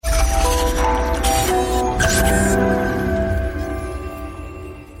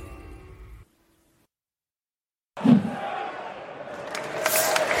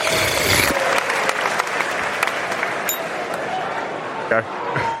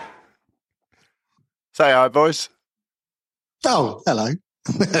Say hi, boys. Oh, hello.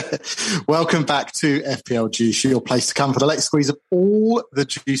 Welcome back to FPL Juice, your place to come for the latest squeeze of all the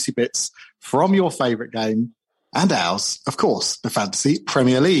juicy bits from your favourite game and ours, of course, the Fantasy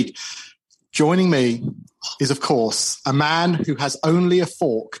Premier League. Joining me is, of course, a man who has only a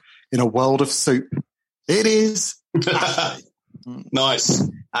fork in a world of soup. It is Nice.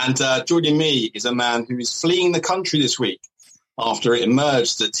 And joining me is a man who is fleeing the country this week after it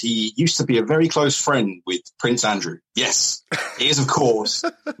emerged that he used to be a very close friend with Prince Andrew. Yes, it is, of course,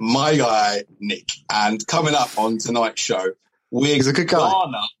 my guy, Nick. And coming up on tonight's show, we're going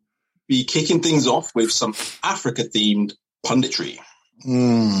to be kicking things off with some Africa-themed punditry.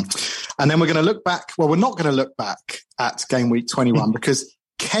 And then we're going to look back. Well, we're not going to look back at game week 21 because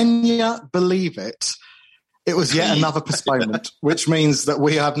can you believe it? It was yet another postponement, which means that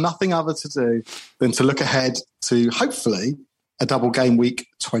we have nothing other to do than to look ahead to, hopefully, a double game week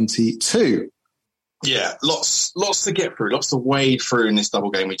 22. Yeah, lots to get through, lots to wade through in this double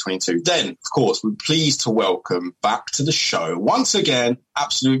game week 22. Then, of course, we're pleased to welcome back to the show, once again,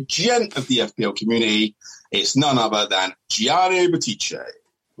 absolute gent of the FPL community. It's none other than Gianni Buttice.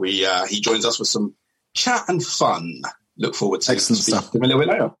 He joins us with some chat and fun. Look forward to excellent stuff. A little bit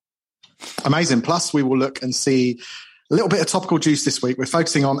later. Amazing. Plus, we will look and see a little bit of topical juice this week. We're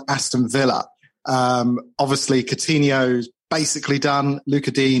focusing on Aston Villa. Obviously, Coutinho's basically done.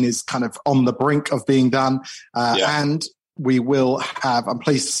 Luca Dean is kind of on the brink of being done. And we will have, I'm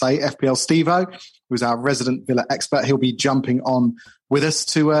pleased to say, FPL Stevo, who's our resident Villa expert. He'll be jumping on with us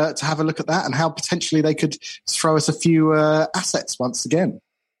to have a look at that and how potentially they could throw us a few assets once again.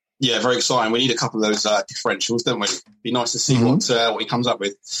 Yeah, very exciting. We need a couple of those differentials, don't we? Be nice to see what he comes up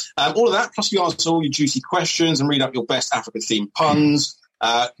with. All of that, plus we answer all your juicy questions and read up your best Africa-themed puns.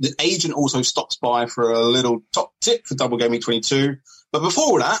 The agent also stops by for a little top tip for Double Game Week 22. But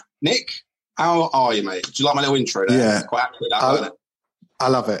before that, Nick, how are you, mate? Do you like my little intro there? Yeah. It's quite accurate, isn't it? I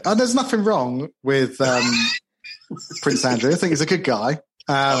love it. And there's nothing wrong with Prince Andrew. I think he's a good guy.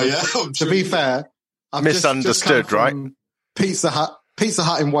 To be fair, I've misunderstood, just come from Pizza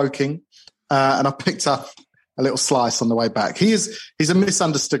Hut in Woking, and I picked up a little slice on the way back. He's a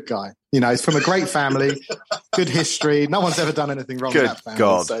misunderstood guy. You know, he's from a great family, good history. No one's ever done anything wrong with that family.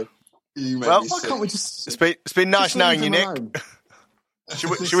 God. So, Well, why can't we just... It's been nice knowing you, Nick.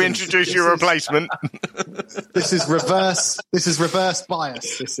 Should we introduce your replacement? This is reverse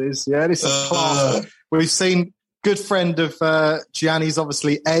bias. This is class. We've seen good friend of Gianni's,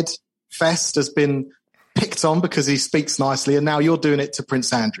 obviously, Ed Fest, has been picked on because he speaks nicely, and now you're doing it to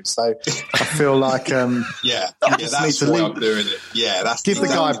Prince Andrew. So I feel like that's why I'm doing it. Yeah, that's give the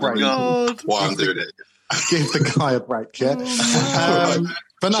guy a break. Why I'm doing it. Give the guy a break. Yeah,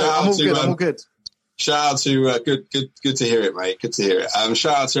 but no, I'm all good. Shout out to good to hear it, mate. Good to hear it.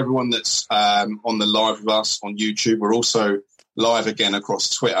 Shout out to everyone that's on the live with us on YouTube. We're also live again across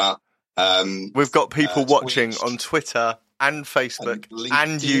Twitter. We've got people watching on Twitter and Facebook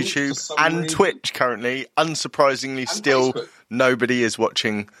and YouTube and Twitch currently. Unsurprisingly, still Facebook. Nobody is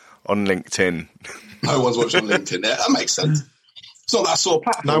watching on LinkedIn. No one's watching on LinkedIn. Yeah, that makes sense. It's not that sort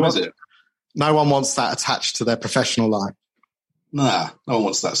of platform, is it? No one wants that attached to their professional life. Nah, no one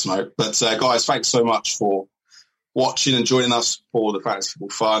wants that smoke. But guys, thanks so much for watching and joining us for the Fantasy Football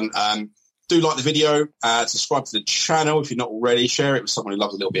Fun. Do like the video, subscribe to the channel if you're not already, share it with someone who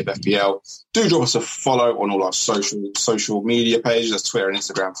loves a little bit of FPL. Do drop us a follow on all our social media pages, that's Twitter and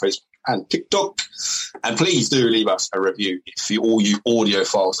Instagram, Facebook and TikTok. And please do leave us a review for all you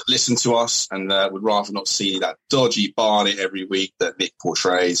audiophiles that listen to us and would rather not see that dodgy Barnet every week that Nick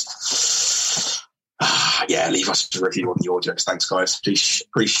portrays. Leave us a review on the audio. Thanks, guys. Please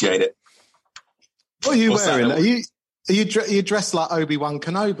appreciate it. What are you wearing? Are you dressed like Obi-Wan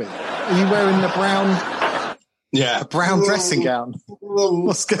Kenobi? Are you wearing the brown dressing gown?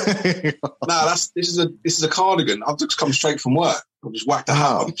 What's going on? No, this is a cardigan. I've just come straight from work. I've just whacked a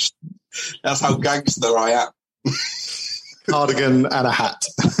hat on. That's how gangster I am. Cardigan and a hat.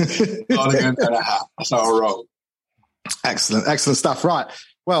 Cardigan and a hat. That's how I roll. Excellent stuff. Right.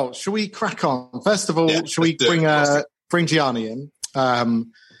 Well, shall we crack on? First of all, shall we bring Gianni in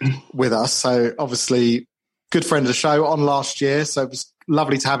with us? So obviously, good friend of the show on last year. So it was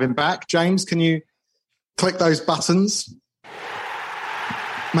lovely to have him back. James, can you click those buttons?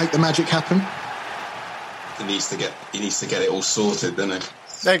 Make the magic happen. He needs to get it all sorted, doesn't he?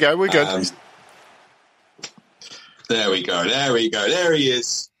 There you go. We're good. There we go. There he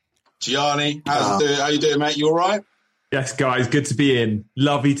is. Gianni, how you doing, mate? You all right? Yes, guys, good to be in.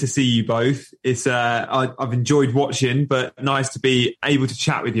 Lovely to see you both. It's I've enjoyed watching, but nice to be able to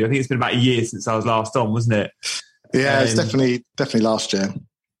chat with you. I think it's been about a year since I was last on, wasn't it? Yeah, it's definitely last year.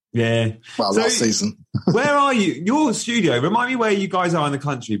 Yeah. Well, last season. Where are you? Your studio, remind me where you guys are in the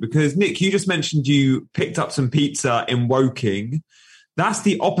country, because Nick, you just mentioned you picked up some pizza in Woking. That's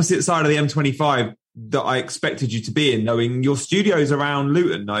the opposite side of the M25 that I expected you to be in, knowing your studio's around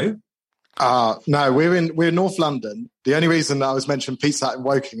Luton, no? No, we're in North London. The only reason that I was mentioning Pizza Hut in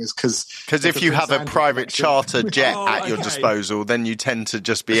Woking is because if you have a private charter jet at your disposal, then you tend to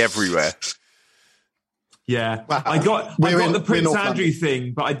just be everywhere. Yeah, well, I got the Prince Andrew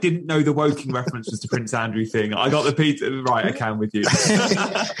thing, but I didn't know the Woking reference was the Prince Andrew thing. I got the pizza right. I can with you.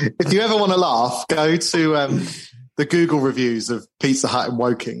 If you ever want to laugh, go to the Google reviews of Pizza Hut in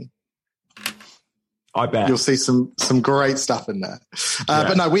Woking. I bet you'll see some great stuff in there.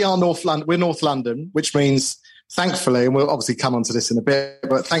 But no, we are North London. We're North London, which means, thankfully, and we'll obviously come onto this in a bit,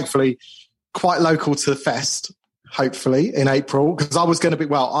 but thankfully, quite local to the fest. Hopefully in April, because I was going to be.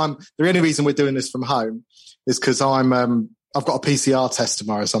 Well, the only reason we're doing this from home is because I've got a PCR test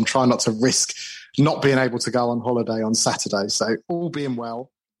tomorrow, so I'm trying not to risk not being able to go on holiday on Saturday. So all being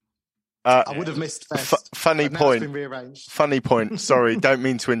well, I would have missed Fest. Funny point. It's been rearranged. Funny point. Sorry, don't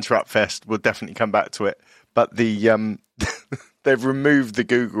mean to interrupt Fest. We'll definitely come back to it. But they've removed the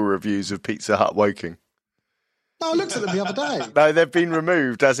Google reviews of Pizza Hut Woking. No, I looked at them the other day. No, they've been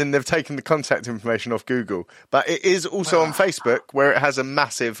removed, as in they've taken the contact information off Google. But it is also on Facebook, where it has a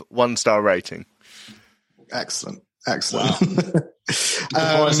massive 1-star rating. Excellent. Wow.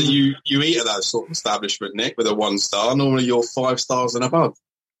 Surprised that you eat at that sort of establishment, Nick, with a 1-star. Normally you're 5 stars and above.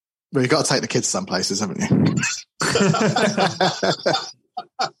 Well, you've got to take the kids some places, haven't you?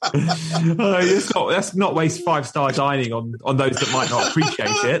 Let's not waste 5-star dining on those that might not appreciate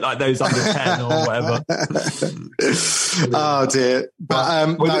it, like those under 10 or whatever. Oh dear!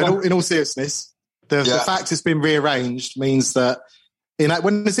 But in all seriousness, the fact it's been rearranged means that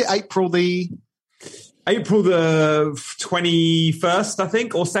when is it? April the 21st, I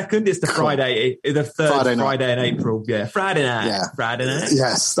think, or 2nd. It's the Friday, the third Friday in April. Yeah, Friday night. Yeah, Friday night.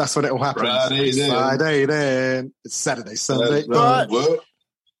 Yes, that's when it will happen. Friday then. It's Saturday, Sunday.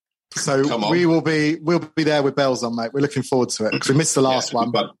 So we'll be there with bells on, mate. We're looking forward to it because we missed the last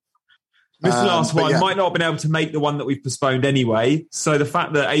one. Might not have been able to make the one that we've postponed anyway. So the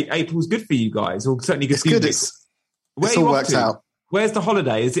fact that April's good for you guys, or certainly good for you. It's all worked out. Where's the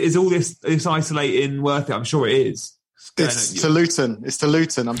holiday? Is all this isolating worth it? I'm sure it is. It's to Luton. It's to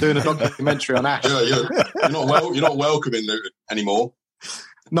Luton. I'm doing a documentary on Ash. You're not welcome in Luton anymore.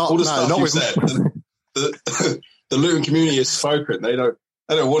 Not with the Luton community has spoken. They don't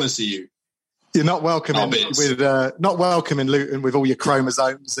want to see you. You're not welcome not welcome in Luton with all your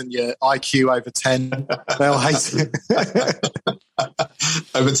chromosomes and your IQ over 10. They'll hate it.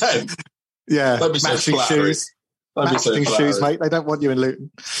 Over 10? Yeah. Don't be so shoes. Matching shoes, mate. They don't want you in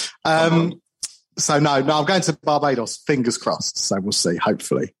Luton. So no, I'm going to Barbados. Fingers crossed. So we'll see.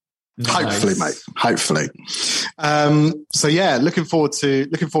 Hopefully, mate. Hopefully. So yeah, looking forward to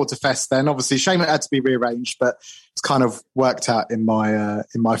Fest. Then obviously, shame it had to be rearranged, but it's kind of worked out in my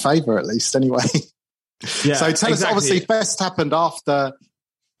favour at least. Anyway. Yeah. So tell us. Obviously, Fest happened after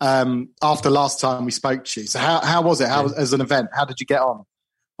last time we spoke to you. So how was it? How as an event? How did you get on?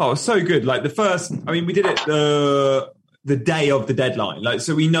 Oh, so good. Like we did it the day of the deadline. Like,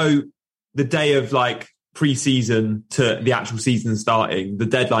 so we know the day of like pre-season to the actual season starting, the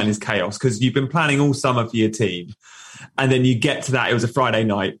deadline is chaos because you've been planning all summer for your team. And then you get to that, it was a Friday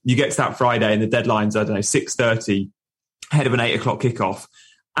night. You get to that Friday and the deadline's, 6:30, ahead of an 8:00 kickoff.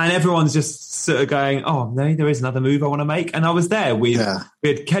 And everyone's just sort of going, oh, no, there is another move I want to make. And I was there we had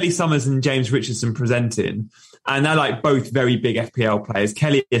Kelly Summers and James Richardson presenting. And they're like both very big FPL players.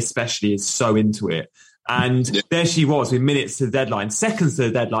 Kelly especially is so into it. And there she was with minutes to the deadline, seconds to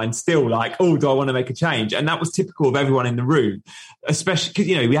the deadline, still like, oh, do I want to make a change? And that was typical of everyone in the room, especially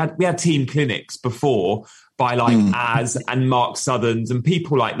because, we had team clinics before by like Az and Mark Southerns and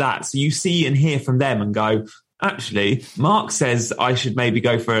people like that. So you see and hear from them and go, actually, Mark says I should maybe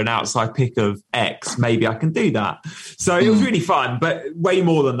go for an outside pick of X. Maybe I can do that. So it was really fun, but way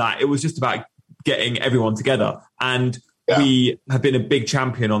more than that. It was just about getting everyone together. And we have been a big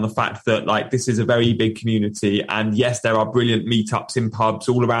champion on the fact that like this is a very big community. And yes, there are brilliant meetups in pubs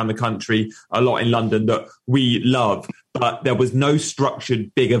all around the country, a lot in London that we love. But there was no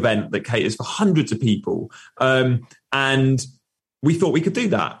structured big event that caters for hundreds of people. And we thought we could do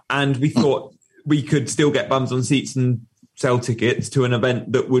that. And we thought we could still get bums on seats and sell tickets to an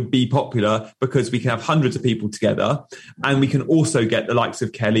event that would be popular because we can have hundreds of people together and we can also get the likes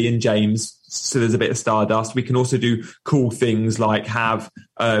of Kelly and James so there's a bit of stardust. We can also do cool things like have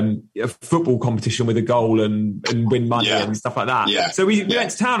a football competition with a goal and win money and stuff like that. Yeah. So we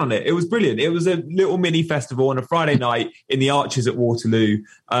went to town on it. It was brilliant. It was a little mini festival on a Friday night in the Arches at Waterloo,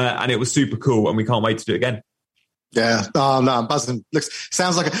 and it was super cool, and we can't wait to do it again. Yeah. Oh, no, I'm buzzing.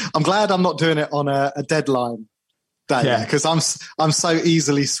 Sounds like I'm glad I'm not doing it on a deadline day, because I'm so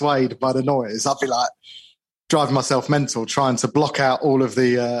easily swayed by the noise. I'd be like driving myself mental trying to block out all of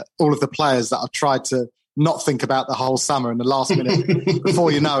the players that I've tried to not think about the whole summer, in the last minute before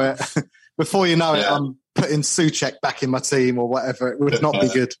you know it, I'm putting Souček back in my team or whatever. It would not be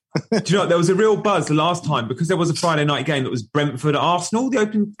good. Do you know, there was a real buzz the last time because there was a Friday night game that was Brentford at Arsenal, the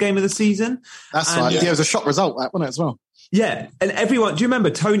open game of the season. That's right. Yeah, it was a shock result, that, wasn't it, as well? Yeah. And everyone, do you remember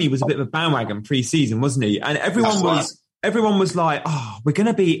Tony was a bit of a bandwagon pre-season, wasn't he? And everyone was like, oh, we're going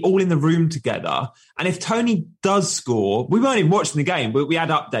to be all in the room together. And if Tony does score, we weren't even watching the game, but we had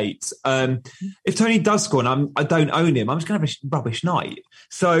updates. If Tony does score and I don't own him, I'm just going to have a rubbish night.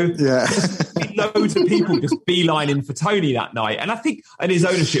 So loads of people just beelining for Tony that night. And I think, and his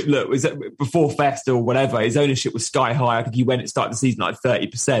ownership, was before Festa or whatever, his ownership was sky high. I think he went and started the season like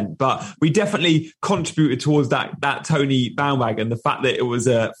 30%. But we definitely contributed towards that Tony bandwagon, the fact that it was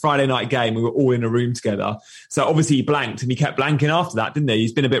a Friday night game. We were all in a room together. So obviously he blanked, and he kept blanking after that, didn't he?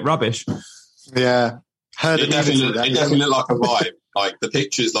 He's been a bit rubbish. Yeah. It definitely looked like a vibe. Like the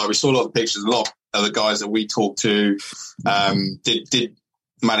pictures, like we saw a lot of pictures, a lot of the guys that we talked to did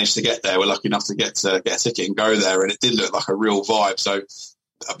manage to get there. We're lucky enough to get a ticket and go there, and it did look like a real vibe. So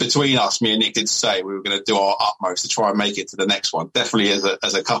between us, me and Nick did say we were going to do our utmost to try and make it to the next one. Definitely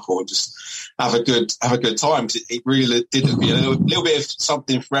as a couple, and just have a good time. It really did be a little bit of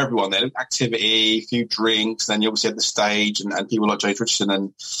something for everyone there. Activity, a few drinks, then you obviously had the stage and people like James Richardson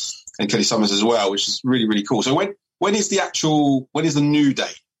and Kelly Summers as well, which is really, really cool. So when is the new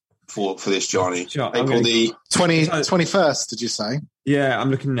date for this, Johnny? Sure, April the 21st, did you say? Yeah, I'm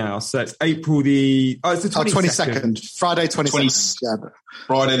looking now. So it's April it's the 22nd. Friday 22nd. Yeah.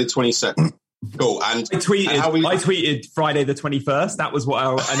 Friday the 22nd. Cool. And I tweeted Friday the 21st. That was what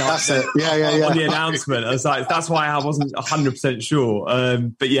I announced on the announcement. I was like, that's why I wasn't 100% sure.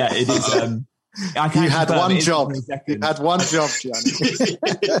 But yeah, it is. You had one job. You had one job, Johnny.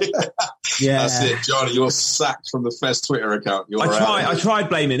 Yeah, that's it, Johnny. You're sacked from the Fest Twitter account. I tried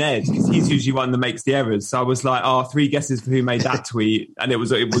blaming Ed because he's usually one that makes the errors. So I was like, 3 guesses for who made that tweet, and it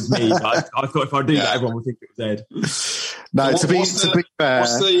was me. But I thought if I do that, everyone would think it was Ed. No, to be fair,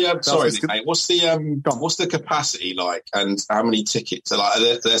 what's the capacity like, and how many tickets? Are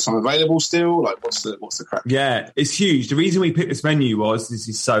there some available still? Like, what's the crack? Yeah, it's huge. The reason we picked this venue was this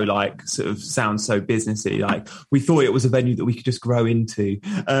is so like sort of sounds so businessy. Like we thought it was a venue that we could just grow into.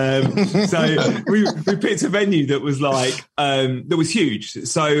 So we picked a venue that was like that was huge.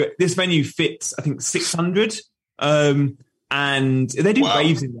 So this venue fits, I think, 600. And they do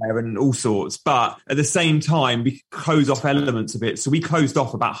raves in there and all sorts, but at the same time, we close off elements of it. So we closed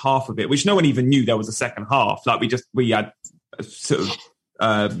off about half of it, which no one even knew there was a second half. Like we had a sort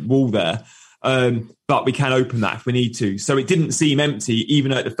of wall there. But we can open that if we need to. So it didn't seem empty,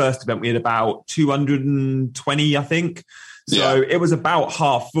 even though at the first event we had about 220, I think. So it was about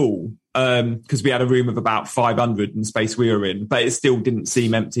half full because we had a room of about 500 in the space we were in, but it still didn't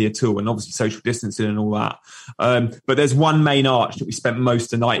seem empty at all. And obviously social distancing and all that. But there's one main arch that we spent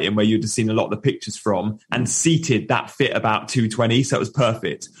most of the night in where you'd have seen a lot of the pictures from, and seated that fit about 220. So it was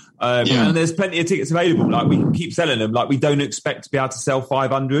perfect. And there's plenty of tickets available. Like we can keep selling them. Like we don't expect to be able to sell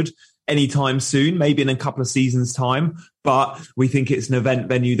 500 anytime soon, maybe in a couple of seasons' time. But we think it's an event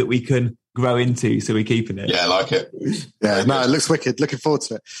venue that we can grow into, so we're keeping it. Yeah, I like it. Yeah, no, it looks wicked. Looking forward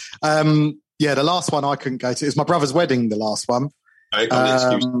to it. The last one I couldn't go to. It was my brother's wedding, the last one.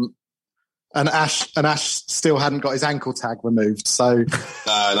 And Ash still hadn't got his ankle tag removed. So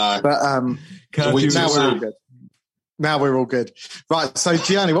no. But now we're all good. Right. So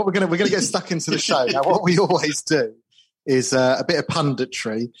Gianni, what we're gonna get stuck into the show. Now what we always do is a bit of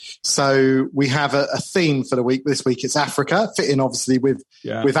punditry. So we have a theme for the week. This week it's Africa, fitting obviously with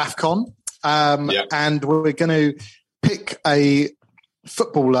AFCON. And we're going to pick a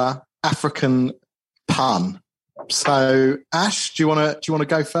footballer African pun. So Ash, do you want to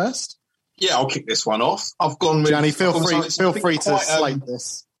go first? Yeah, I'll kick this one off. I've gone with Gianni. Feel free to slate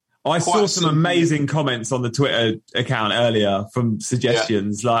this. I saw some amazing comments on the Twitter account earlier from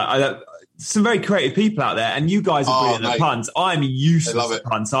suggestions. Some very creative people out there, and you guys are brilliant at puns. I'm useless at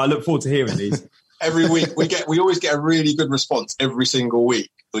puns, so I look forward to hearing these. Every week we always get a really good response every single week,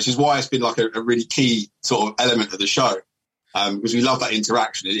 which is why it's been like a really key sort of element of the show, because we love that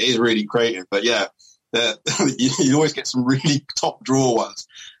interaction. It is really creative, but you always get some really top draw ones.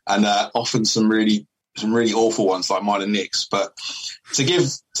 and often some really awful ones like mine and Nick's. But to give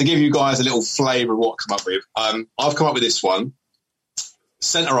you guys a little flavour of what I've come up with, I've come up with this one.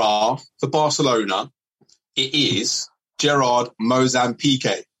 Centre half for Barcelona, it is Gerard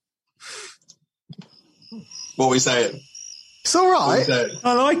Mozambique. What are we saying? It's all right.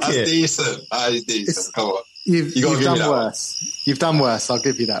 I like That's it. decent. That is decent. Come on. You've You gotta give me done that worse. You've done worse. I'll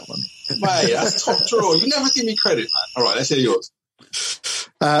give you that one. Mate, that's top draw. You never give me credit, man. All right, let's hear yours.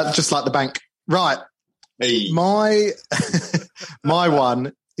 Just like the bank. Right. Hey. My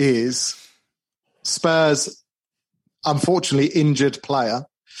one is Spurs, unfortunately injured player,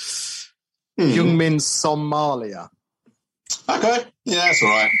 Heung-min Somalia. Okay. Yeah, that's all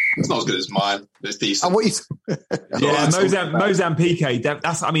right. It's not as good as mine, but it's decent. And what you Mozambique.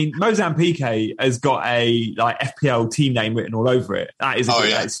 Mozambique has got a FPL team name written all over it. That is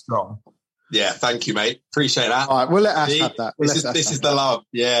that is strong. Yeah, thank you, mate. Appreciate that. All right, we'll let Ash have that. This is the love.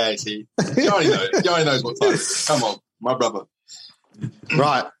 Yeah, see. Johnny knows what's up. Come on, my brother.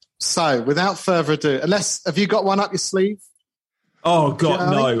 Right. So, without further ado, have you got one up your sleeve? Oh,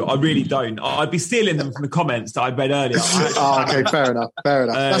 God, no, I really don't. I'd be stealing them from the comments that I read earlier. Okay, fair enough.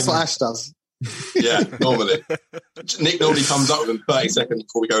 That's what Ash does. Yeah, normally. Nick normally comes up with them 30 seconds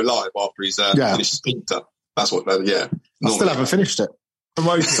before we go live after he's finished his pizza. That's what, I still haven't finished it.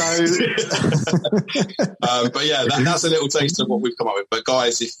 But yeah, that's a little taste of what we've come up with. But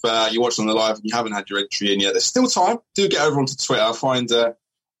guys, if you're watching on the live and you haven't had your entry in yet, there's still time. Do get over onto Twitter, find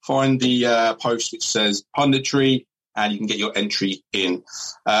the post which says punditry, and you can get your entry in.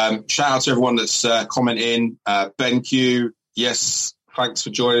 Shout out to everyone that's commenting. Ben Q, yes, thanks for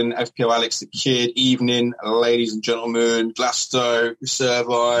joining. FPL Alex the Kid, evening, ladies and gentlemen, Glasto,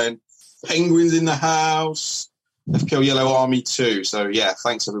 Servine, Penguins in the house, FPL Yellow Army too. So yeah,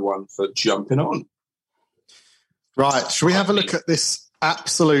 thanks everyone for jumping on. Right, should we have a look at this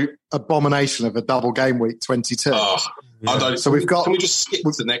absolute abomination of a double game week 22? I don't. So we've got. Can we just skip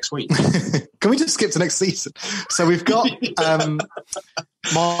to next week? Can we just skip to next season? So we've got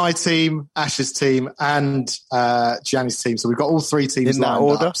my team, Ash's team, and Gianni's team. So we've got all three teams in that lined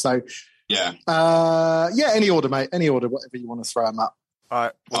order. Up. So yeah, any order, mate. Any order, whatever you want to throw them up. All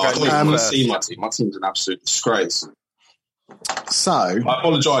right. I don't want to see my team. My team's an absolute disgrace. So I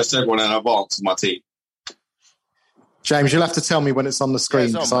apologise to everyone in advance of my team. James, you'll have to tell me when it's on the screen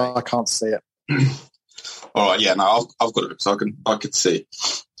Yeah, because I can't see it. All right, yeah, no, I've got it, so I can see.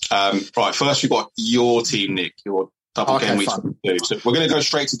 Right, first we've got your team, Nick, your double game week 22. So we're going to go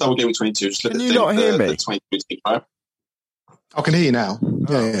straight to double game week 22. Just look Can at you not hear me? the 22 team, right? I can hear you now.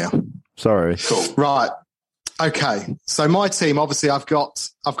 Yeah. Sorry. Cool. Right. Okay. So my team, obviously, I've got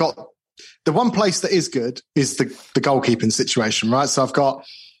the one place that is good is the goalkeeping situation, right? So I've got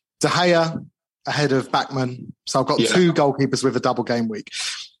De Gea ahead of Backman. So I've got two goalkeepers with a double game week.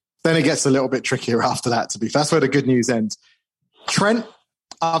 Then it gets a little bit trickier after that, to be fair. That's where the good news ends. Trent,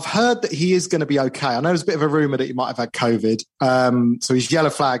 I've heard that he is going to be okay. I know there's a bit of a rumour that he might have had COVID. So he's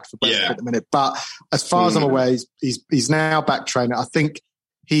yellow flagged for Brentford at the minute. But as far as I'm aware, he's now back training. I think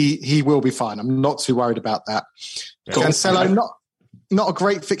he will be fine. I'm not too worried about that. Cool. Cancelo, not a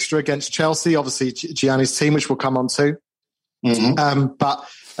great fixture against Chelsea, obviously Gianni's team, which we'll come on to. But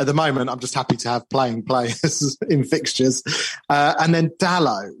at the moment, I'm just happy to have playing players in fixtures. And then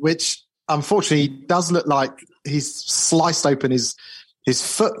Dalot, which unfortunately does look like he's sliced open his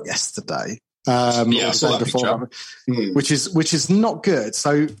foot yesterday. Which is not good.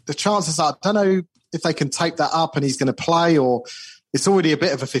 So the chances are, I don't know if they can take that up and he's going to play, or it's already a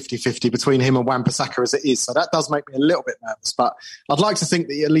bit of a 50-50 between him and Wan-Bissaka as it is. So that does make me a little bit nervous, but I'd like to think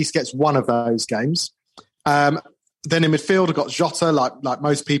that he at least gets one of those games. Then in midfield, I've got Jota, like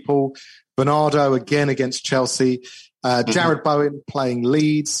most people, Bernardo again against Chelsea, Jared Bowen playing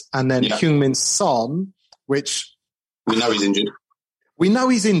Leeds, and then Heung-min Son, which we know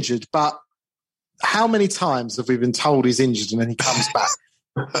he's injured. But how many times have we been told he's injured and then he comes back?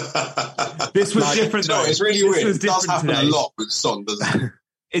 This was different, though. It's really weird. It does happen today. A lot with Son, doesn't it?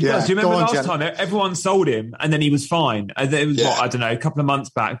 It does. Do you remember last time everyone sold him and then he was fine? And it was I don't know, a couple of months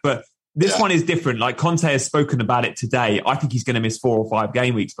back. But this one is different. Like Conte has spoken about it today. I think he's going to miss 4 or 5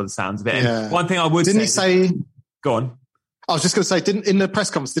 game weeks by the sounds of it. And one thing I would didn't he say? Go on. I was just going to say, in the press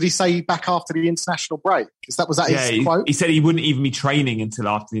conference, did he say back after the international break? Because was that his quote? He said he wouldn't even be training until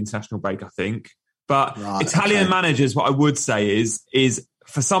after the international break, I think. But Italian managers, what I would say is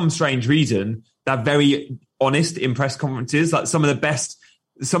for some strange reason, they're very honest in press conferences. Like some of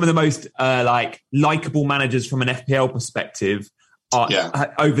the most likable managers from an FPL perspective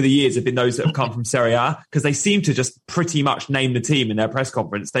over the years have been those that have come from Serie A, because they seem to just pretty much name the team in their press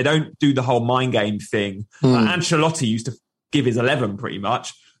conference. They don't do the whole mind game thing. Like Ancelotti used to give his 11 pretty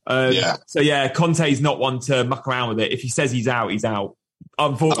much. So Conte's not one to muck around with it. If he says he's out, he's out.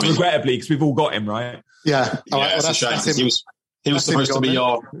 Unfortunately, regrettably, because we've all got him, right? Yeah. It's a shame. He was supposed to be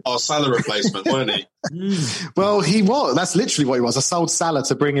our Salah replacement, weren't he? Well, he was. That's literally what he was. I sold Salah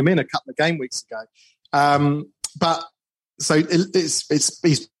to bring him in a couple of game weeks ago. But so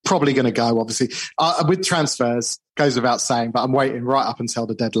he's probably going to go, obviously. With transfers, goes without saying, but I'm waiting right up until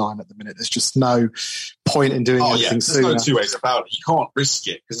the deadline at the minute. There's just no point in doing anything sooner. There's no two ways about it. You can't risk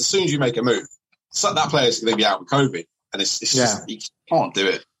it, because as soon as you make a move, that player's going to be out with COVID, and it's just, you can't do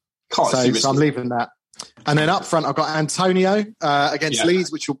it. So I'm leaving that. And then up front, I've got Antonio against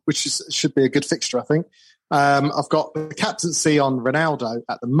Leeds, which should be a good fixture, I think. I've got the captaincy on Ronaldo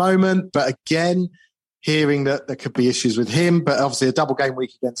at the moment, but again, hearing that there could be issues with him, but obviously a double game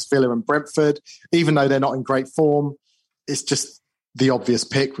week against Villa and Brentford, even though they're not in great form, it's just the obvious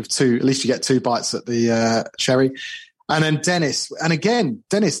pick with two. At least you get 2 bites at the cherry. And then Dennis. And again,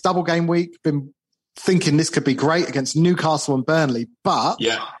 Dennis, double game week, been thinking this could be great against Newcastle and Burnley, but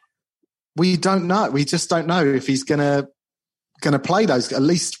we don't know. We just don't know if he's going to play those, at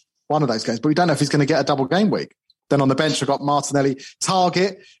least one of those games, but we don't know if he's going to get a double game week. Then on the bench, I've got Martinelli,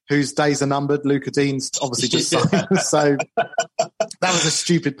 Target, whose days are numbered. Luca Dean's obviously just signed. So that was a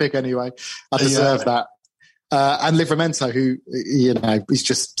stupid pick anyway. I deserve that. And Livramento, who, he's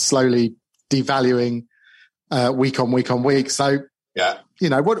just slowly devaluing week on week on week. So,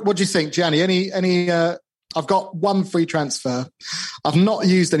 what do you think, Gianni? Any I've got 1 free transfer. I've not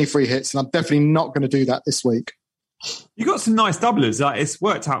used any free hits, and I'm definitely not going to do that this week. You got some nice doublers. It's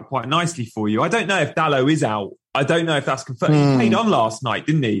worked out quite nicely for you. I don't know if Dalot is out. I don't know if that's confirmed. He played on last night,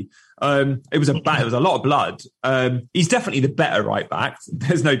 didn't he? It was a lot of blood. He's definitely the better right back.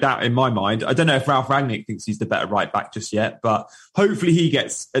 There's no doubt in my mind. I don't know if Ralph Rangnick thinks he's the better right back just yet, but hopefully he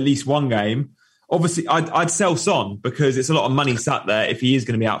gets at least 1 game. Obviously, I'd sell Son because it's a lot of money sat there if he is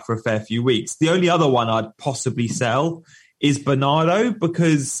going to be out for a fair few weeks. The only other one I'd possibly sell is Bernardo,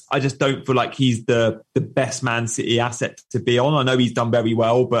 because I just don't feel like he's the best Man City asset to be on. I know he's done very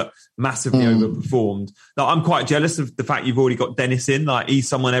well, but massively overperformed. Now, I'm quite jealous of the fact you've already got Dennis in. Like, he's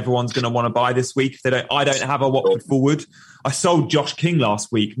someone everyone's going to want to buy this week. I don't have a Watford forward. I sold Josh King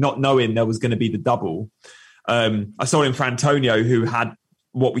last week, not knowing there was going to be the double. I sold him for Antonio, who had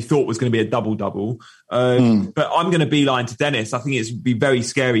what we thought was going to be a double-double. But I'm going to beeline to Dennis. I think it's be very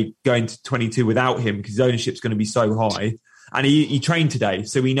scary going to 22 without him, because his ownership's going to be so high. And he trained today,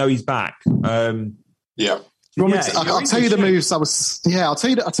 so we know he's back. I'll tell you the moves I was. Yeah, I'll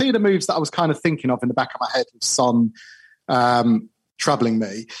tell you the moves that I was kind of thinking of in the back of my head with Son troubling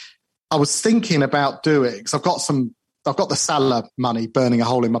me. I was thinking about doing, because I've got the Salah money burning a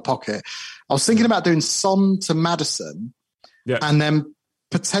hole in my pocket. I was thinking about doing Son to Maddison, and then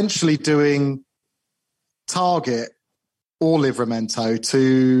potentially doing Target or Livramento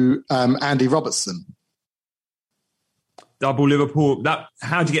to Andy Robertson. Double Liverpool.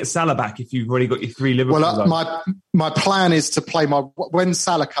 How do you get Salah back if you've already got your 3 Liverpool? Well, my plan is to play when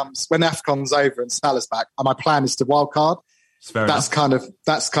AFCON's over and Salah's back. My plan is to wildcard. That's kind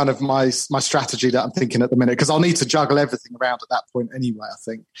of my strategy that I'm thinking at the minute, because I'll need to juggle everything around at that point anyway, I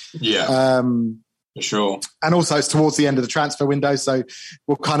think. Yeah. For sure. And also it's towards the end of the transfer window, so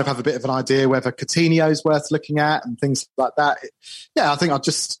we'll kind of have a bit of an idea whether Coutinho's worth looking at and things like that. I think I'll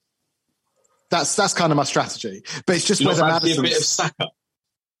just. That's kind of my strategy. But it's just whether Maddison's... a bit of Saka.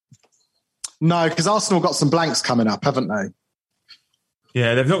 No, because Arsenal got some blanks coming up, haven't they?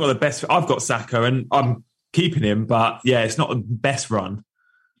 Yeah, they've not got the best... I've got Saka and I'm keeping him, but it's not the best run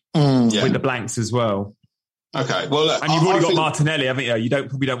with the blanks as well. Okay, well, look, and you've already got Martinelli, haven't you? You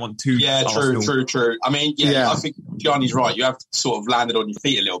probably don't want 2. Yeah, true. I mean, I think Gianni's right. You have sort of landed on your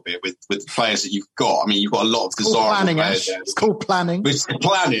feet a little bit with the players that you've got. I mean, you've got a lot of desirable players there. It's called planning. It's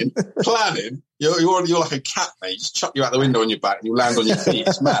planning. You're like a cat, mate. Just chuck you out the window on your back and you land on your feet.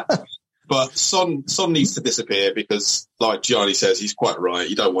 It's mad. But Son needs to disappear because, like Gianni says, he's quite right.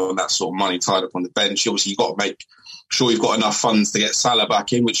 You don't want that sort of money tied up on the bench. Obviously, you've got to make sure you've got enough funds to get Salah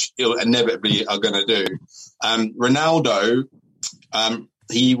back in, which you'll inevitably are going to do. Ronaldo,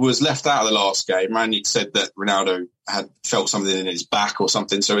 he was left out of the last game. Rangnick said that Ronaldo had felt something in his back or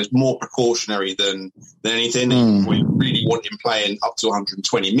something, so it's more precautionary than anything. We really want him playing up to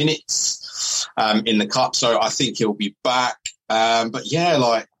 120 minutes in the cup, so I think he'll be back. You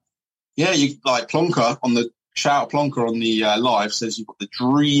like Plonker on the shout. Plonker on the live says you've got the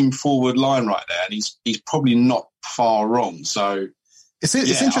dream forward line right there, and he's probably not far wrong. So it's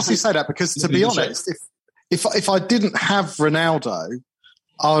interesting you say that, because to be honest, if I didn't have Ronaldo,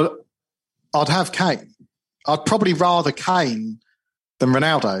 I'd have Kane. I'd probably rather Kane than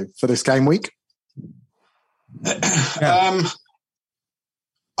Ronaldo for this game week. I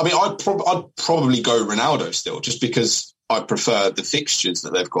I mean, I'd probably go Ronaldo still, just because I prefer the fixtures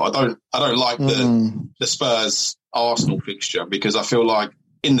that they've got. I don't like the Spurs Arsenal fixture, because I feel like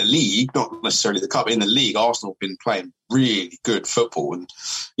in the league, not necessarily the cup, in the league, Arsenal have been playing really good football, and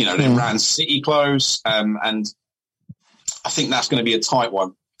they ran City close, and I think that's going to be a tight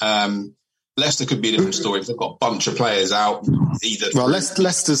one. Leicester could be a different story if they've got a bunch of players out.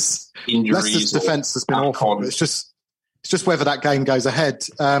 Leicester's defence has been awful. It's just whether that game goes ahead.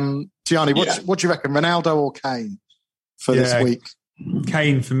 Gianni, what do you reckon, Ronaldo or Kane for this week?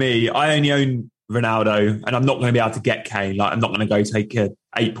 Kane for me. I only own Ronaldo, and I'm not going to be able to get Kane. Like, I'm not going to go take a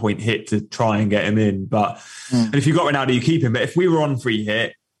 8-point hit to try and get him in. But and if you've got Ronaldo, you keep him. But if we were on free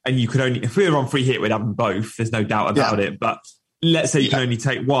hit, and if we were on free hit, we'd have them both. There's no doubt about it. But let's say you can only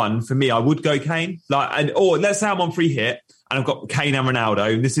take one. For me, I would go Kane. Or let's say I'm on free hit and I've got Kane and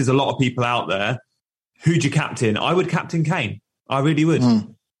Ronaldo. And this is a lot of people out there. Who'd you captain? I would captain Kane. I really would.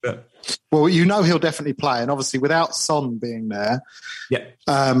 But, well, he'll definitely play, and obviously without Son being there,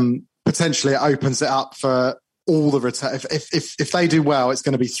 potentially it opens it up for all the return. If they do well, it's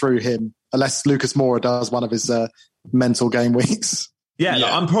going to be through him, unless Lucas Moura does one of his mental game weeks. Yeah.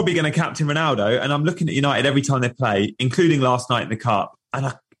 I'm probably going to captain Ronaldo, and I'm looking at United every time they play, including last night in the Cup,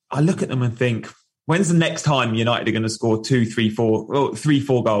 and I look at them and think, when's the next time United are going to score 2, 3,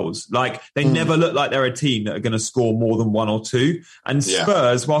 4 goals? Like, they never look like they're a team that are going to score more than 1 or 2. And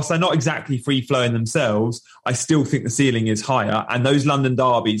Spurs, whilst they're not exactly free-flowing themselves, I still think the ceiling is higher. And those London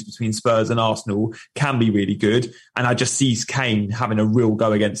derbies between Spurs and Arsenal can be really good. And I just see Kane having a real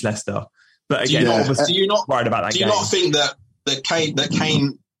go against Leicester. But again, obviously, you're not worried about that game. Do you not think that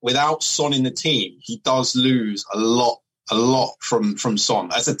Kane, without Son in the team, he does lose a lot from Son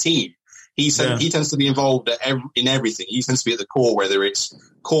as a team? He tends to be involved in everything. He tends to be at the core, whether it's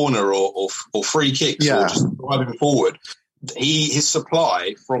corner or free kicks or just driving forward. His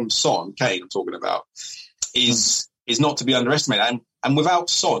supply from Son, Kane I'm talking about, is not to be underestimated. And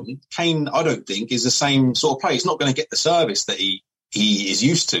without Son, Kane, I don't think, is the same sort of player. He's not going to get the service that he is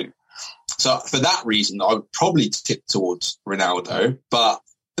used to. So for that reason, I would probably tip towards Ronaldo. But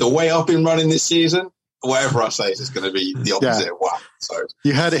the way I've been running this season, whatever I say is going to be the opposite of one. So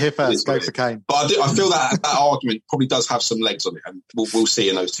you heard it here first. Go for Kane. But I feel that argument probably does have some legs on it, and we'll see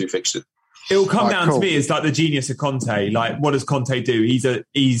in those two fixtures. It will come down to me. It's like the genius of Conte. Like, what does Conte do?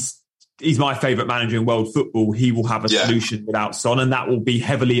 He's my favourite manager in world football. He will have a solution without Son, and that will be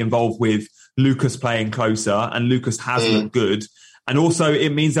heavily involved with Lucas playing closer, and Lucas has looked good. And also, it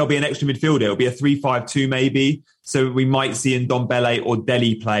means there'll be an extra midfielder. It'll be a 3-5-2 maybe. So we might see Ndombele or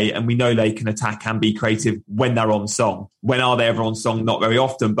Dele play, and we know they can attack and be creative when they're on song. When are they ever on song? Not very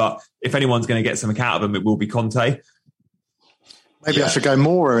often, but if anyone's going to get something out of them, it will be Conte. Maybe I should go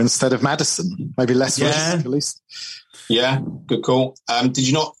Moura instead of Maddison. Maybe less risk, at least. Yeah, good call. Did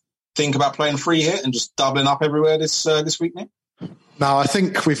you not think about playing free hit and just doubling up everywhere this week, Nick? No, I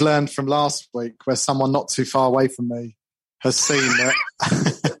think we've learned from last week, where someone not too far away from me has seen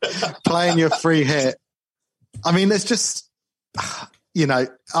that playing your free hit. I mean, there's just,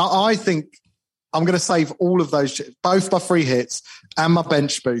 I think I'm going to save all of those, both my free hits and my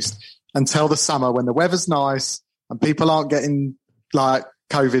bench boost, until the summer when the weather's nice and people aren't getting like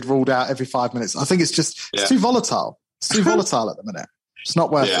COVID ruled out every 5 minutes. I think it's too volatile. It's too volatile at the minute. It's not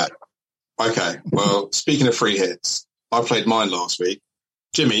worth it. Okay. Well, speaking of free hits, I played mine last week.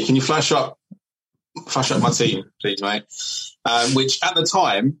 Jimmy, can you flash up my team, please, mate? Which at the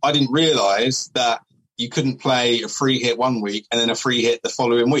time, I didn't realise that you couldn't play a free hit one week and then a free hit the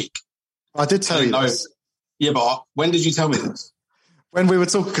following week. I did tell you this. Yeah, but when did you tell me this? When we were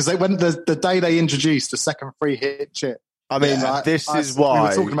talking, because when the day they introduced the second free hit chip. I mean, this is why we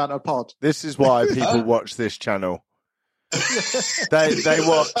were talking about a pod. This is why people watch this channel. They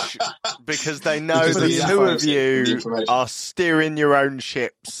watch because they know the two of you are steering your own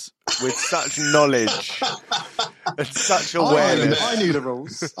ships with such knowledge and such awareness. I knew the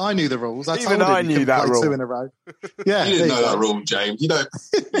rules. I knew I knew that rule. 2 in a row. Yeah, you didn't know that rule, James. You don't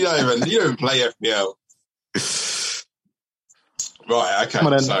even play FPL. Right. Okay.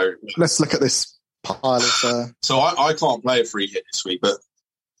 On, so let's look at this pile of. So I can't play a free hit this week, but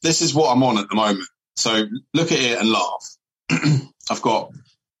this is what I'm on at the moment. So look at it and laugh. I've got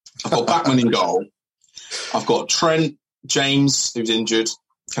Bachmann in goal. I've got Trent, James, who's injured,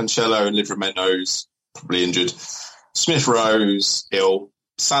 Cancelo and Livramento's probably injured, Smith Rowe's ill,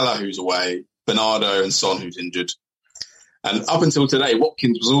 Salah who's away, Bernardo and Son who's injured. And up until today,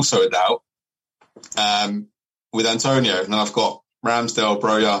 Watkins was also a doubt with Antonio. And then I've got Ramsdale,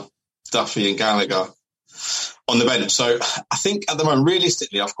 Broja, Duffy and Gallagher on the bench. So I think at the moment,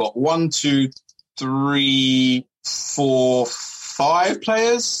 realistically, I've got 1, 2, 3, 4, 5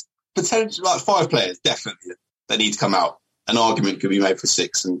 players, potentially, like 5 players, definitely, that need to come out. An argument could be made for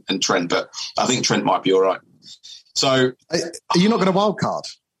 6 and Trent, but I think Trent might be all right. So, are you not going to wild card?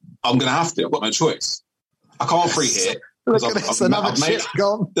 I'm going to have to. I've got no choice. I can't free hit. Look at this, another chip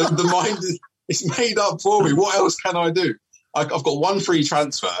gone. The mind is made up for me. What else can I do? I've got 1 free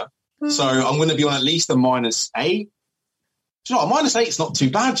transfer, so I'm going to be on at least a -8. Do you know, a -8 is not too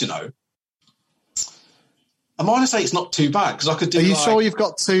bad, you know. A -8 is not too bad because I could do. Are you sure you've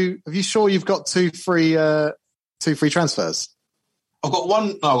got 2? Are you sure you've got 2 free transfers? I've got 1.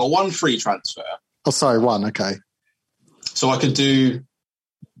 No, I've got 1 free transfer. Oh, sorry, 1. Okay. So I could do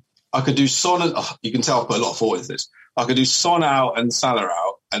Son. And, you can tell I put a lot of thought into this. I could do Son out and Salah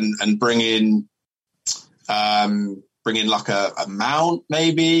out, and bring in like a Mount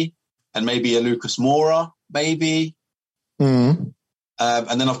maybe, and maybe a Lucas Moura maybe. Mm.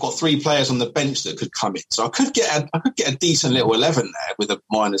 And then I've got 3 players on the bench that could come in, so I could get a decent little 11 there with a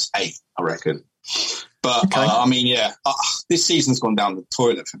 -8, I reckon. But okay. I mean, yeah, this season's gone down the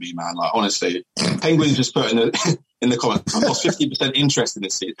toilet for me, man. Like honestly, Penguins just put in the comments, I've lost 50% interest in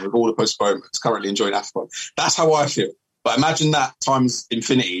this season with all the postponements. Currently enjoying AFCON. That's how I feel. But imagine that times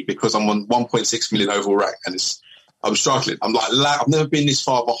infinity because I'm on 1.6 million overall rank and I'm struggling. I'm like, I've never been this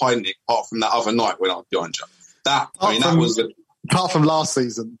far behind Nick apart from that other night when I joined you. Apart from last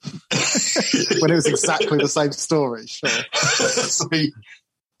season, when it was exactly the same story. Sure.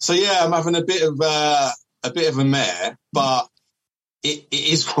 So yeah, I'm having a bit of a mare, but it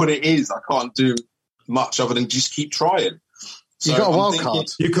is what it is. I can't do much other than just keep trying. So you've got a wild card.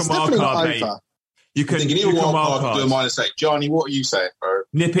 You can wild card, mate. You can wild card. Do a -8. Johnny, what are you saying, bro?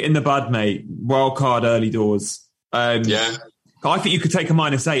 Nip it in the bud, mate. Wild card early doors. Yeah. I think you could take a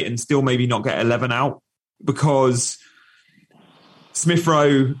 -8 and still maybe not get 11 out because Smith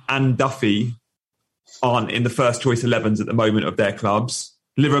Rowe and Duffy aren't in the first choice 11s at the moment of their clubs.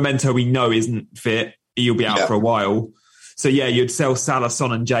 Livramento, we know, isn't fit. He'll be out for a while. So, yeah, you'd sell Salah,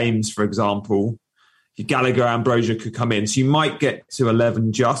 Son and James, for example. Gallagher, Ambrosia could come in. So you might get to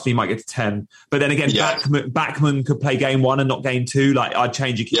 11 just, or you might get to 10. But then again, Backman could play game 1 and not game 2. Like, I'd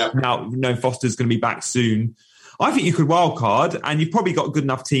change it now, knowing Foster's going to be back soon. I think you could wildcard, and you've probably got good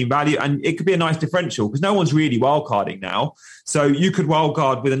enough team value, and it could be a nice differential because no one's really wildcarding now. So you could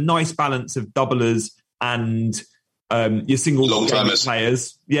wildcard with a nice balance of doublers and your single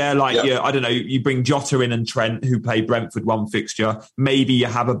players. Yeah, I don't know, you bring Jota in and Trent, who play Brentford one fixture. Maybe you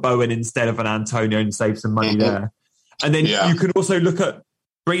have a Bowen instead of an Antonio and save some money there. And then you can also look at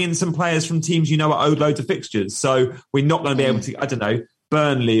bringing some players from teams you know are owed loads of fixtures. So we're not going to be able to, I don't know,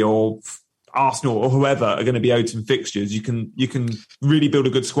 Burnley or Arsenal or whoever are going to be owed some fixtures. You can really build a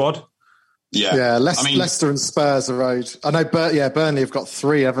good squad. Yeah. Leicester and Spurs are owed. I know. Burnley have got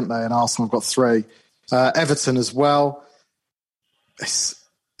 3, haven't they? And Arsenal have got 3. Everton as well. It's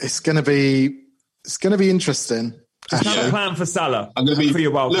going to be interesting. Just have a plan for Salah. I'm going to be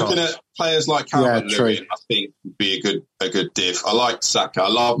looking at players like Calvert-Lewin. I think would be a good div. I like Saka. I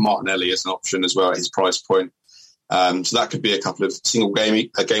love Martinelli as an option as well at his price point. So that could be a couple of single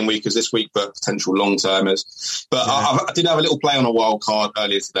game weekers this week, but potential long termers. But I did have a little play on a wild card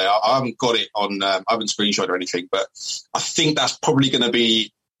earlier today. I haven't got it on. I haven't screenshot or anything, but I think that's probably going to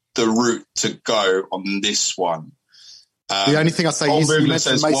be the route to go on this one. The only thing I say is you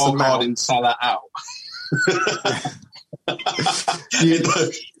says wild card in Salah out.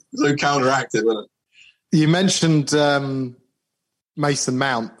 So counteractive, isn't it? You mentioned Mason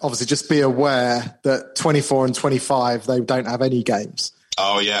Mount. Obviously, just be aware that 24 and 25 they don't have any games.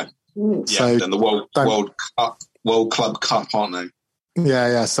 Oh yeah, so then the World Club Cup, aren't they?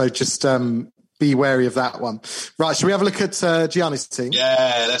 Yeah. So just be wary of that one. Right, shall we have a look at Gianni's team?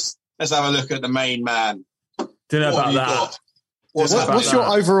 Yeah, let's have a look at the main man. Don't know about that. What's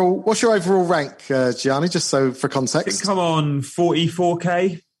your overall rank, Gianni? Just so for context, I think I'm on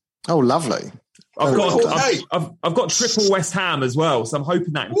 44k. Oh, lovely. I've got triple West Ham as well, so I'm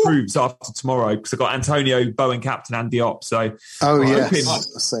hoping that improves after tomorrow because I've got Antonio, Bowen captain, and Diop. So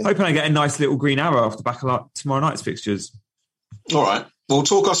hoping I get a nice little green arrow off the back of tomorrow night's fixtures. All right. Well,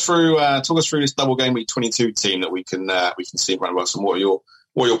 talk us through this double game week 22 team that we can see in front of us, and what are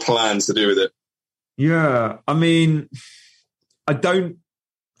your plans to do with it? Yeah, I mean, I don't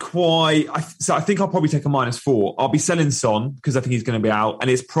quite. So I think I'll probably take a -4. I'll be selling Son because I think he's going to be out, and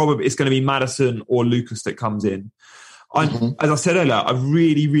it's going to be Maddison or Lucas that comes in. As I said earlier, I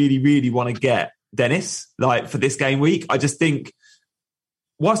really, really, really want to get Dennis for this game week. I just think,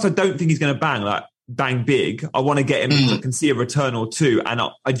 whilst I don't think he's going to bang big, I want to get him because I can see a return or two, and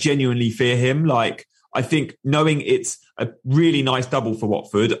I genuinely fear him. I think knowing it's a really nice double for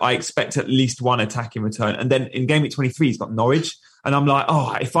Watford, I expect at least one attacking return. And then in game week 23, he's got Norwich. And I'm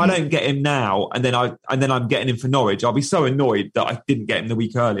like, if I don't get him now, and then I'm getting him for Norwich, I'll be so annoyed that I didn't get him the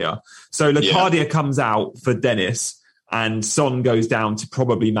week earlier. So Locadia comes out for Dennis, and Son goes down to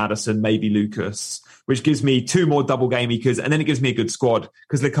probably Maddison, maybe Lucas, which gives me 2 more double game weekers, and then it gives me a good squad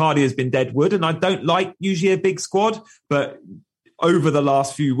because Locadia has been dead wood, and I don't like usually a big squad, but over the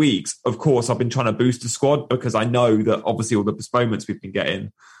last few weeks, of course, I've been trying to boost the squad because I know that obviously all the postponements we've been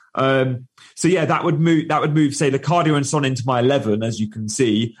getting. That would move, say, Locadia and Son into my 11, as you can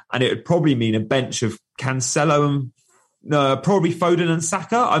see, and it would probably mean a bench of Cancelo and probably Foden and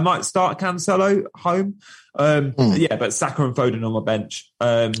Saka. I might start Cancelo home. But Saka and Foden on my bench.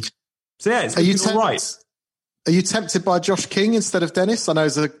 It's all right. Are you tempted by Josh King instead of Dennis? I know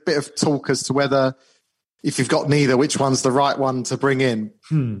there's a bit of talk as to whether, if you've got neither, which one's the right one to bring in.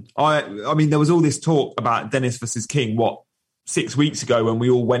 I mean, there was all this talk about Dennis versus King, 6 weeks ago when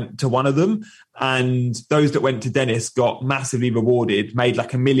we all went to one of them, and those that went to Dennis got massively rewarded, made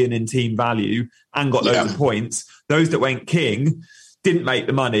like $1 million in team value and got loads of points. Those that went King didn't make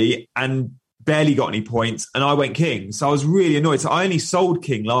the money and barely got any points, and I went King. So I was really annoyed. So I only sold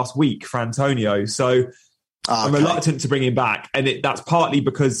King last week for Antonio. So I'm reluctant to bring him back. And that's partly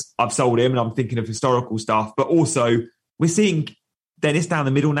because I've sold him and I'm thinking of historical stuff, but also we're seeing Dennis down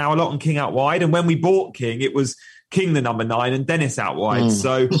the middle now a lot and King out wide. And when we bought King, it was King the number 9 and Dennis out wide.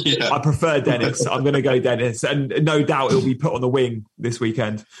 So I prefer Dennis. I'm going to go Dennis, and no doubt it'll be put on the wing this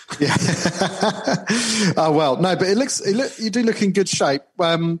weekend. Yeah. But you do look in good shape.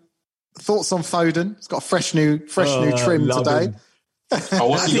 Thoughts on Foden? He's got a fresh new trim today.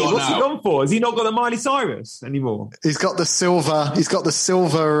 What's he gone for? Has he not got the Miley Cyrus anymore? He's got the silver. He's got the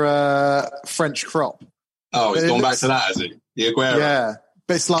silver French crop. Oh, he's gone back to that, has he? The Aguero. Yeah.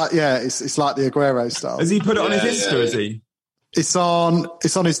 But it's like the Aguero style. Has he put it on his Insta? Is he? It's on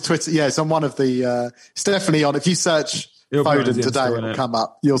his Twitter. Yeah, it's on one of the. It's definitely on. If you search Foden today, it'll come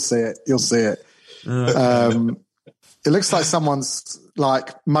up. You'll see it. It looks like someone's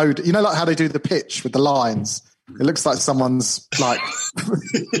like mowed. You know, like how they do the pitch with the lines. It looks like someone's like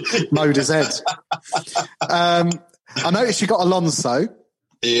mowed his head. I noticed you got Alonso.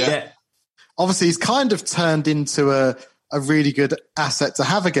 Yeah. Obviously, he's kind of turned into a really good asset to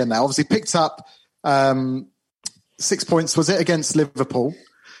have again now. Obviously picked up 6 points, was it, against Liverpool?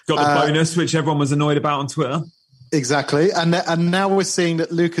 Got the bonus, which everyone was annoyed about on Twitter. Exactly. And now we're seeing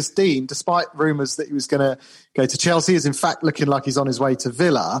that Lucas Dean, despite rumours that he was going to go to Chelsea, is in fact looking like he's on his way to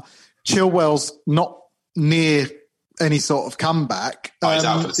Villa. Chilwell's not near any sort of comeback.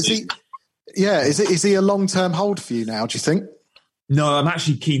 Is he a long-term hold for you now, do you think? No, I'm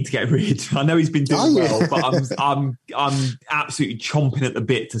actually keen to get rid. I know he's been doing well, but I'm absolutely chomping at the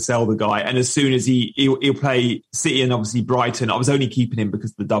bit to sell the guy. And as soon as he'll play City and obviously Brighton, I was only keeping him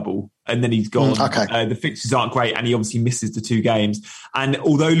because of the double, and then he's gone. The fixtures aren't great, and he obviously misses the 2 games. And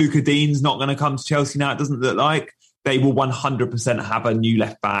although Luca Dean's not going to come to Chelsea now, it doesn't look like, they will 100% have a new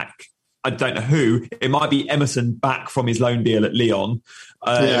left back. I don't know who. It might be Emerson back from his loan deal at Lyon.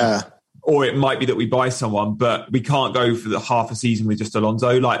 Or it might be that we buy someone, but we can't go for the half a season with just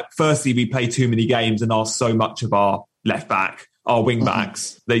Alonso. Like, firstly, we play too many games and ask so much of our left back, our wing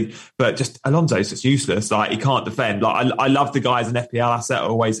backs. But just Alonso's just useless. Like, he can't defend. Like, I love the guy as an FPL asset. I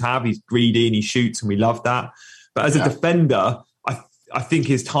always have. He's greedy and he shoots, and we love that. But as a defender, I think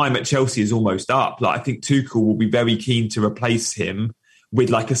his time at Chelsea is almost up. Like, I think Tuchel will be very keen to replace him with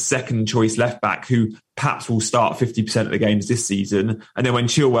like a second choice left back who perhaps will start 50% of the games this season. And then when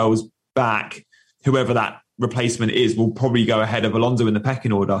Chilwell's back, whoever that replacement is will probably go ahead of Alonso in the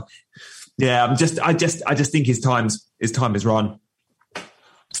pecking order. Yeah, I just think his time is run.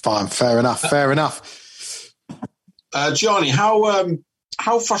 Fine, fair enough. Johnny, how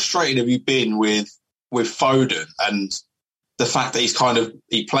frustrated have you been with Foden and the fact that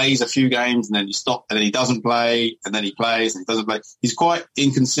he plays a few games and then he stops and then he doesn't play and then he plays and he doesn't play? He's quite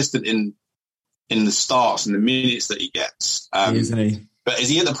inconsistent in the starts and the minutes that he gets. Isn't he? But is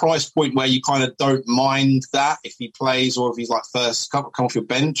he at the price point where you kind of don't mind that if he plays or if he's like first come off your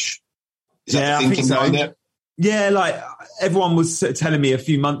bench? Is that the thinking behind it? Yeah, like everyone was telling me a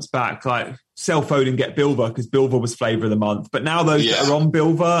few months back, like sell Foden and get Bilva because Bilva was flavour of the month. But now those that are on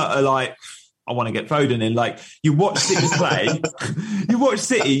Bilva are like, I want to get Foden in. Like, you watch City play, you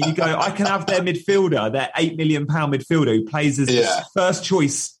go, I can have their midfielder, their £8 million midfielder who plays as first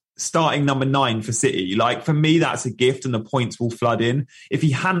choice starting number 9 for City. Like, for me, that's a gift and the points will flood in. If he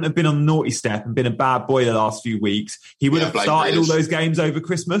hadn't have been on the naughty step and been a bad boy the last few weeks, he would have started all those games over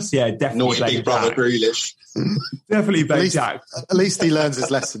Christmas. Yeah, definitely. Naughty big brother Grealish. Definitely Blake Jack. At least he learns his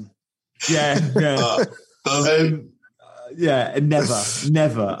lesson. Yeah. Does it? Yeah,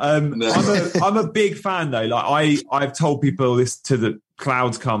 never. I'm a big fan though. Like I've told people this to the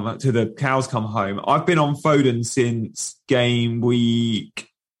cows come home. I've been on Foden since game week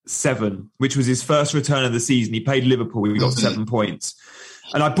 7, which was his first return of the season. He played Liverpool. We got 7 points.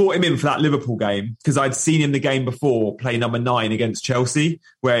 And I brought him in for that Liverpool game because I'd seen him the game before play number 9 against Chelsea,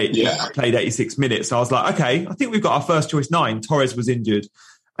 where he played 86 minutes. So I was like, okay, I think we've got our first choice 9. Torres was injured.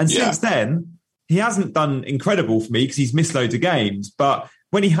 And since then, he hasn't done incredible for me because he's missed loads of games. But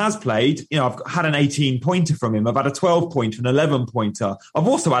when he has played, I've had an 18-pointer from him. I've had a 12-pointer, an 11-pointer. I've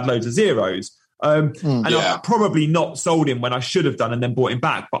also had loads of zeros. I've probably not sold him when I should have done and then bought him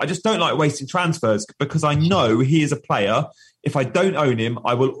back. But I just don't like wasting transfers because I know he is a player. If I don't own him,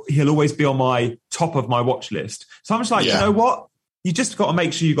 he'll always be on my top of my watch list. So I'm just like, you know what? You just got to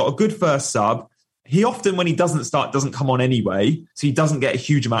make sure you've got a good first sub. He often, when he doesn't start, doesn't come on anyway. So he doesn't get a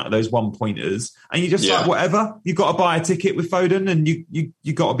huge amount of those 1-pointers. And you just like, whatever. You've got to buy a ticket with Foden and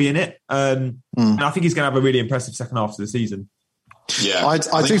you got to be in it. And I think he's going to have a really impressive second half of the season. Yeah,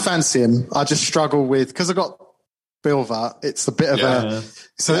 I do fancy him. I just struggle with, because I got Bilva, it's a bit of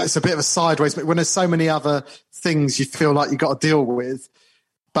it's a bit of a sideways, but when there's so many other things you feel like you've got to deal with,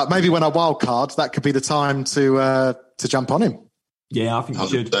 but maybe when I wild card, that could be the time to jump on him. Yeah, I think you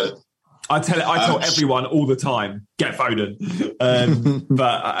should. I tell everyone all the time, get Foden.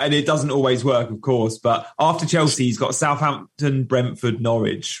 And it doesn't always work, of course. But after Chelsea, he's got Southampton, Brentford,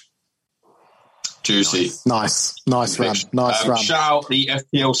 Norwich. Juicy. Nice run. Shout out the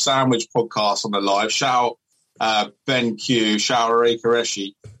FPL Sandwich podcast on the live. Shout out Ben Q. Shout out Ray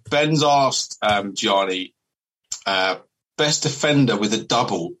Qureshi. Ben's asked Gianni, best defender with a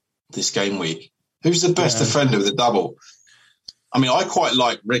double this game week. Who's the best defender with a double? I mean, I quite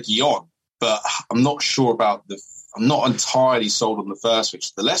like Reguilon, but I'm not sure about I'm not entirely sold on the first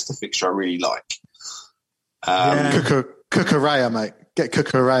fixture. The Leicester fixture I really like. Cucurella, mate. Get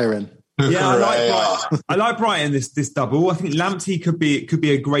Cucurella in. Yeah, I like Brighton this double. I think Lamptey could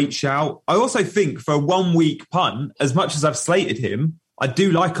be a great shout. I also think for a 1 week punt, as much as I've slated him, I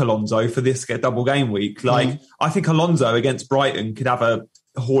do like Alonso for this double game week. I think Alonso against Brighton could have a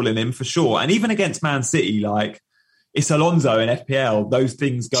haul in him for sure. And even against Man City, it's Alonso and FPL. Those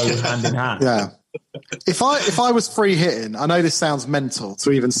things go hand in hand. Yeah. If I was free hitting, I know this sounds mental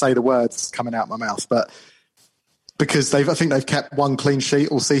to even say the words coming out my mouth, but because I think they've kept 1 clean sheet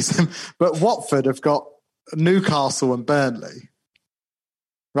all season. But Watford have got Newcastle and Burnley,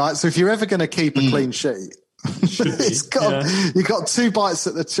 right? So if you're ever going to keep a clean sheet, you've got 2 bites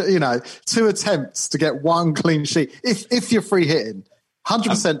at the 2 attempts to get 1 clean sheet. If you're free hitting,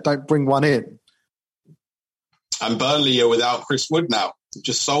 100% don't bring one in. And Burnley are without Chris Wood now. They've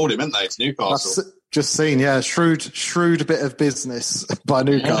just sold him, haven't they, to Newcastle? Just seen, shrewd bit of business by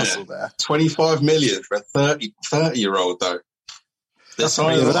Newcastle there. 25 million for a 30-year-old though. That's a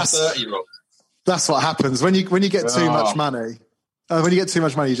 30-year-old. That's what happens when you get too much money. When you get too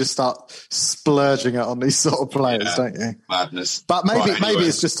much money, you just start splurging it on these sort of players, don't you? Madness. But maybe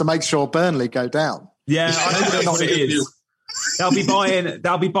it's just to make sure Burnley go down. Yeah, I know that's what it is. They'll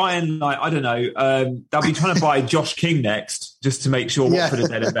be buying like, I don't know, they'll be trying to buy Josh King next just to make sure Watford are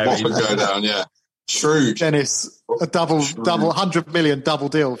dead and buried. Watford go down, yeah. Shrewd. Dennis, a double 100 million double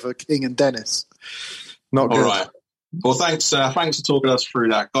deal for King and Dennis. Not good. All right. Well, thanks for talking us through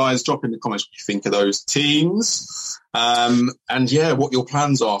that, guys. Drop in the comments what you think of those teams, and what your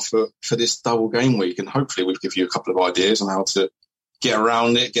plans are for this double game week. And hopefully, we'll give you a couple of ideas on how to get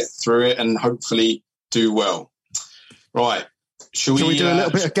around it, get through it, and hopefully do well. Right? Shall we do a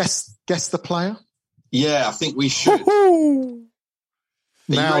little bit of guess the player? Yeah, I think we should.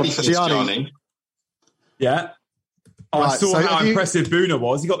 Now, ready for this, Gianni? Yeah. I saw how impressive Boona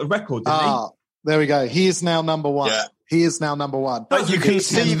was. He got the record, didn't he? There we go. He is now number 1. Yeah. He is now number 1. But you can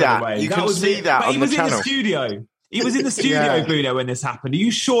see that. You can see that on the channel. He was in the studio. He was in the studio, Boona, when this happened. Are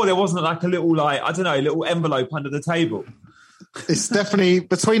you sure there wasn't like a little, little envelope under the table? It's definitely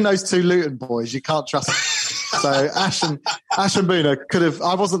between those 2 Luton boys. You can't trust them. So Ash and Boona could have.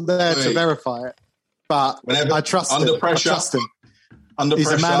 I wasn't there to verify it, but I trust him. I trust him. Under He's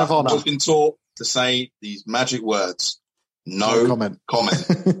pressure. A man of honour. I've been taught to say these magic words. No comment.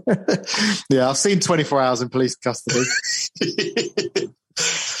 Yeah, I've seen 24 hours in police custody.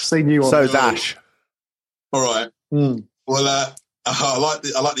 Seen you on. So's Ash. All right. Well, I like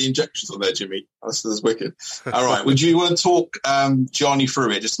the injections on there, Jimmy. That's wicked. All right. Would you want to talk Gianni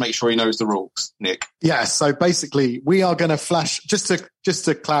through it, just to make sure he knows the rules, Nick? Yeah. So basically, we are going to flash. Just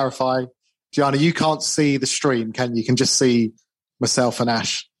to clarify, Gianni, you can't see the stream, can you? You can just see myself and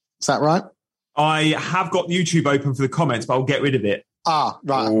Ash. Is that right? I have got YouTube open for the comments, but I'll get rid of it. Ah,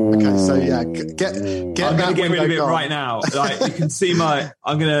 right. Okay, so yeah, get I'm that going to get rid of it window right now. Like you can see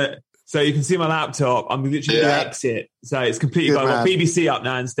you can see my laptop. I'm literally going to exit. So it's completely gone. I've got BBC up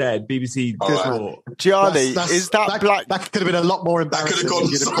now instead. BBC Sport. Gianni, is that black? That could have been a lot more embarrassing. That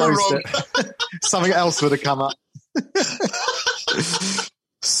could have gone so wrong. Something else would have come up.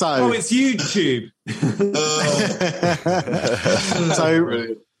 So it's YouTube.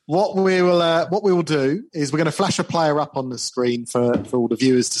 So what we will do is we're going to flash a player up on the screen for all the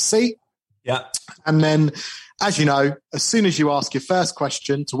viewers to see. Yeah. And then, as you know, as soon as you ask your first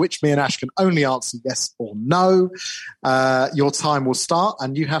question, to which me and Ash can only answer yes or no, your time will start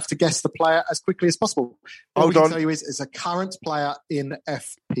and you have to guess the player as quickly as possible. All we can tell you is it's a current player in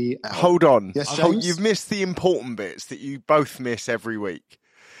FPL. Hold on. Yes, James? You've missed the important bits that you both miss every week.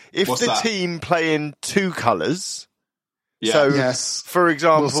 If What's the that? team play in two colours, Yeah. so Yes. for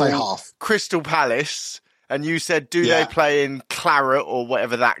example, We'll say half. Crystal Palace, and you said, do Yeah. they play in claret or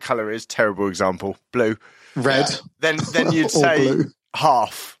whatever that colour is? Terrible example. Blue. Red. Then you'd Or say blue.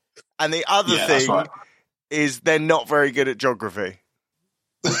 half. And the other Yeah, that's thing right. is they're not very good at geography.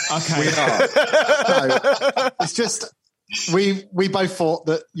 Okay. We are. No, it's just we both thought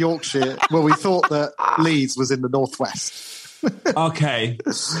that Yorkshire. Well, we thought that Leeds was in the northwest. Okay.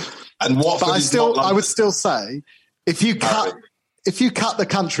 And Watford But is not London. I would still say if you cut the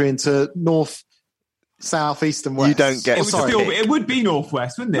country into north, south, east, and west, You don't get- It would, Sorry. it would be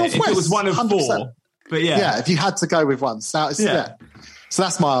Northwest, wouldn't it? If Northwest, it was one of 100%. four. But yeah. If you had to go with one, so Yeah. So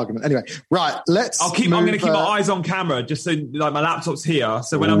that's my argument. Anyway, right. Let's. I'm going to move, keep my eyes on camera just so like my laptop's here.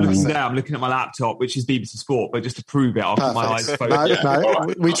 So when I'm looking down, I'm looking at my laptop, which is BBC Sport. But just to prove it, I'll keep my eyes focused.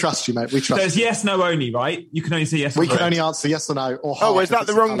 No, we trust you, mate. We trust. There's yes, no only, right? You can only say yes. We or can no. only answer yes or no. Or Oh, half is that if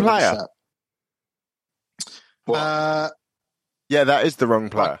the it's wrong a colour player? shirt. What? Yeah, that is the wrong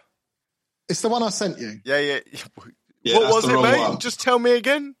player. It's the one I sent you. Yeah. Yeah, What that's was the it, wrong mate? one. Just tell me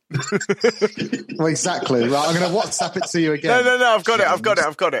again. Well, exactly. Right. I'm going to WhatsApp it to you again. No. I've got it.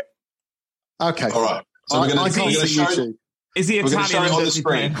 Okay. All right. So we're I going can't to see show YouTube. Is he We're gonna show Italian? it on and the does he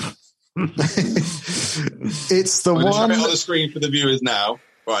screen. play- It's the We're going to show one. it on the screen for the viewers now.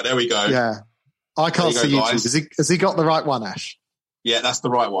 Right, there we go. Yeah. I can't There you see go, YouTube. guys. Has he got the right one, Ash? Yeah, that's the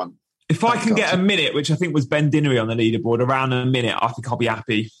right one. If I can Gotcha. get a minute, which I think was Ben Dinnery on the leaderboard, around a minute, I think I'll be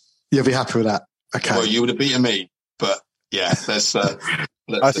happy. You'll be happy with that. Okay. Well, you would have beaten me, but yeah, let's. I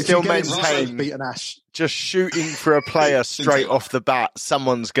if still you get it right, maintain- you've beaten Ash. Just shooting for a player straight off the bat.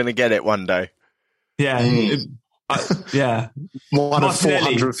 Someone's going to get it one day. Yeah. Yeah. One of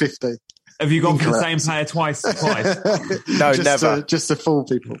Martinelli. 450. Have you gone for the same Incorrect. player twice? No, just never. just to fool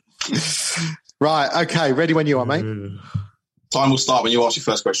people. Right. Okay. Ready when you are, mate. Time will start when you ask your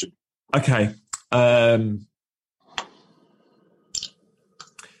first question. Okay.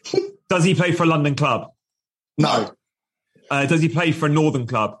 Does he play for a London club? No. Does he play for a Northern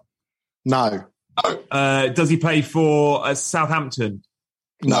club? No. Does he play for Southampton?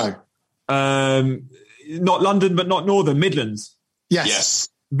 No. Not London, but not Northern. Midlands. Yes. Yes.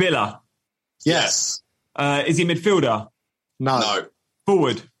 Villa. Yes. Is he midfielder? No. No.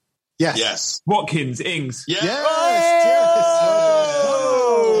 Forward. Yes. Yes. Watkins. Ings. Yes. Yes.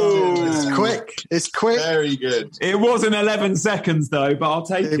 It's quick. It's quick. Very good. It wasn't 11 seconds though, but I'll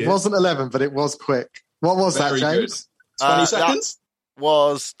take it. It wasn't 11, but it was quick. What was Very that, James? 20 seconds?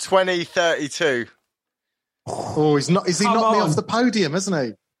 Was 2032. Oh, he's not. Is he Come knocked me on. off the podium,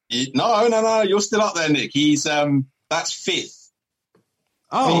 hasn't No. You're still up there, Nick. He's that's fifth.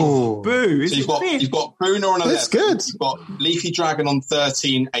 Oh, boo. So you've got Bruno on 11. That's good. You've got Leafy Dragon on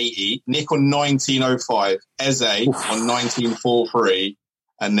 1380, Nick on 1905, Eze on 1943,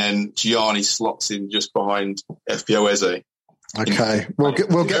 and then Gianni slots in just behind FPO Eze. he? Okay, we'll get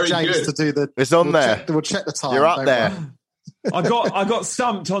Very James good. to do the. It's on there. We'll check the time. You're up don't there. worry. I got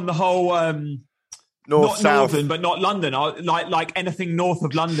stumped on the whole North, not south. Northern, but not London. Like anything north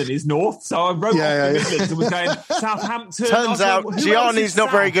of London is north. So I wrote Yeah, off the yeah. Midlands and was going Southampton. I Turns was out like, who else Gianni's is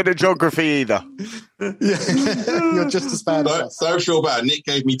not very south? good at geography either. Yeah. You're just as bad as us. Don't feel bad. Nick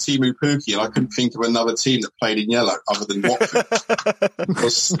gave me Timu Pukki, and I couldn't think of another team that played in yellow other than Watford. I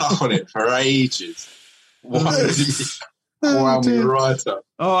was stuck on it for ages. Wow, me right up.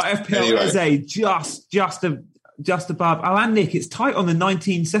 Oh, FPL Anyway. Eze just above. Oh, and Nick, it's tight on the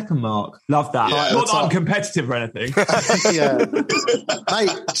 19-second mark. Love that. Yeah, Not that I'm top. competitive or anything. Yeah,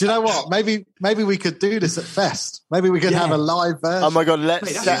 mate. Do you know what? Maybe we could do this at Fest. Maybe we could Yeah. have a live version. Oh my god, let's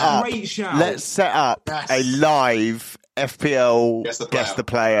Mate, that's set a up. great shout. Let's set up Yes. a live FPL Guess the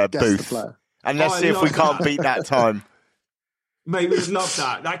player. Guess the booth. player. And let's Oh, I see if we love can't that. beat that time. Mate, we would love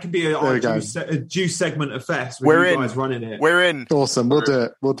that. That could be a juice segment of Fest with We're you in. guys running it. We're in. Awesome. We'll do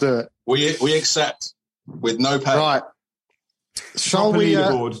it. We accept with no pay. Right. Shall we?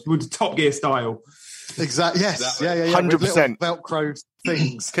 Leaderboard with Top Gear style. Exactly. Yes. Exactly. Yeah. 100%. Velcro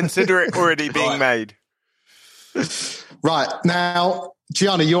things. Consider it already being made. Right. Now,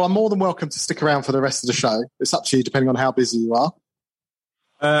 Gianni, you are more than welcome to stick around for the rest of the show. It's up to you, depending on how busy you are.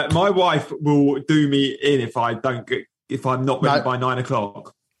 My wife will do me in if I'm not ready by 9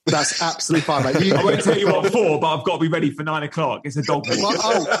 o'clock. That's absolutely fine, mate. I won't tell you what for, but I've got to be ready for 9 o'clock. It's a dog walk.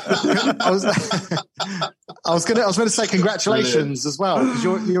 I was going to say congratulations as well, because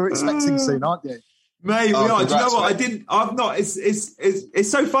you're expecting soon, aren't you? Mate, we are. Do you know what? I've not.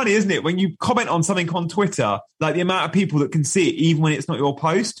 It's so funny, isn't it? When you comment on something on Twitter, like the amount of people that can see it, even when it's not your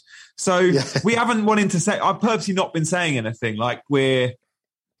post. So we haven't wanted to say. I've purposely not been saying anything. Like we're.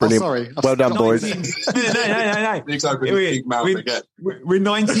 Brilliant. Sorry. Well done, boys. No. We're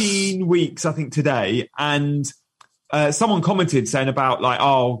 19 weeks, I think, today, and someone commented saying about like,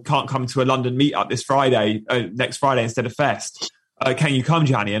 oh, can't come to a London meetup this Friday, next Friday instead of Fest. Can you come,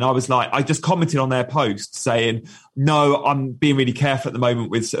 Gianni? And I was like, I just commented on their post saying, no, I'm being really careful at the moment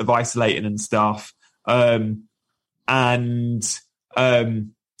with sort of isolating and stuff. If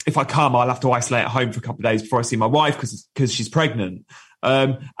I come, I'll have to isolate at home for a couple of days before I see my wife because she's pregnant.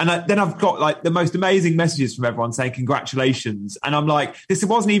 Then I've got like the most amazing messages from everyone saying congratulations. And I'm like, this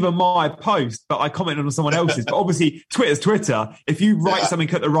wasn't even my post, but I commented on someone else's. But obviously Twitter's Twitter. If you write something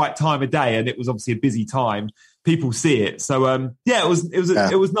at the right time of day, and it was obviously a busy time, people see it. So it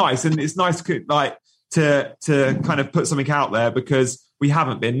was nice. And it's nice to kind of put something out there, because we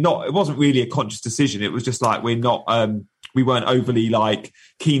haven't been it wasn't really a conscious decision. It was just like, we're not, we weren't overly like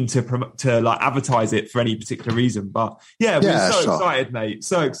keen to like advertise it for any particular reason, but we're excited, mate.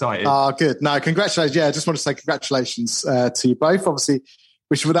 So excited. Oh, good. No, congratulations. Yeah, I just want to say congratulations to you both. Obviously,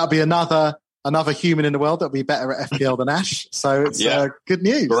 that'll be another human in the world that'll be better at FPL than Ash. So it's good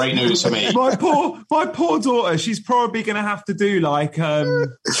news. Great news for me. My poor daughter. She's probably going to have to do like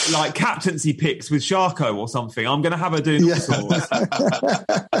captaincy picks with Sharko or something. I'm going to have her doing all sorts.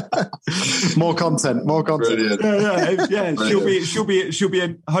 More content. Brilliant. Yeah. She'll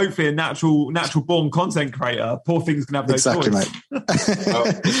be hopefully a natural born content creator. Poor thing's going to have no choice. Mate.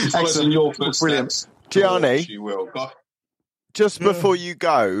 Excellent. Your footsteps. Brilliant. Gianni, she will. Just before you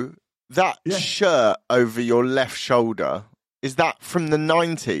go, that shirt over your left shoulder, is that from the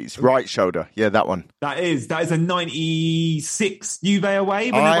 90s? Right shoulder. Yeah, that one. That is a 96 Juve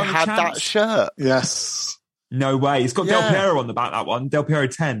away. When I had that shirt. Yes. No way. It's got Del Piero on the back, that one. Del Piero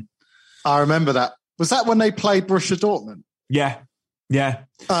 10. I remember that. Was that when they played Borussia Dortmund? Yeah.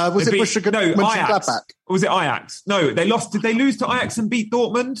 Was it Borussia Ajax? Or was it Ajax? No, they lost. Did they lose to Ajax and beat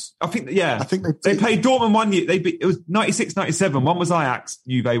Dortmund? I think they played Dortmund one year. It was 96, 97. One was Ajax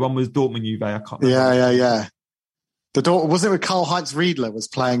Juve, one was Dortmund Juve. I can't remember. Yeah. Was it with Karl-Heinz Riedler was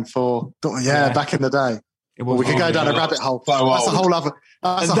playing for Dortmund? Yeah, back in the day. We could go down a rabbit hole. That's a whole other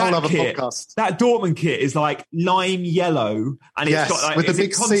podcast. That Dortmund kit is like lime yellow, and it's got like, with the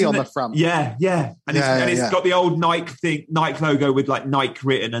big C on the front. Yeah, and it's got the old Nike logo with like Nike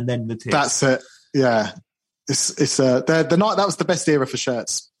written, and then the tip. That's it. Yeah, it's the night that was the best era for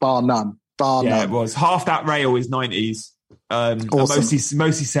shirts, bar none. It was. Half that rail is 90s. Awesome.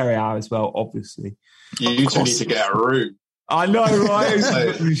 Mostly Serie A as well, obviously. You two need to get a room. I know,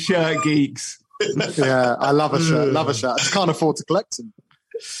 right? Shirt geeks. Yeah, I love a shirt. I just can't afford to collect them.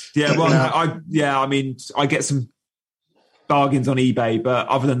 Yeah, well, I mean, I get some bargains on eBay, but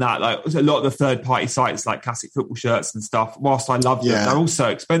other than that, like a lot of the third-party sites, like classic football shirts and stuff, whilst I love them, they're all so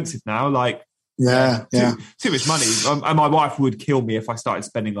expensive now. Like, too much money. And my wife would kill me if I started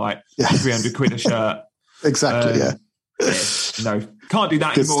spending like 300 quid a shirt. Exactly. No, can't do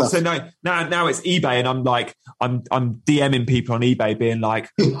that anymore. Stuff. So now it's eBay, and I'm like, I'm DMing people on eBay, being like,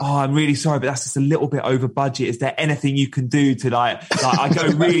 oh, I'm really sorry, but that's just a little bit over budget. Is there anything you can do to like I go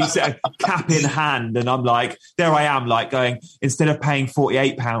really cap in hand, and I'm like, there I am, like going, instead of paying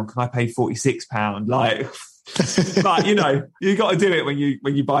 £48, can I pay £46? Like, but you got to do it when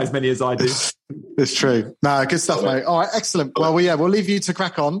you buy as many as I do. It's true. No, good stuff, mate. All right, excellent. Well, we'll leave you to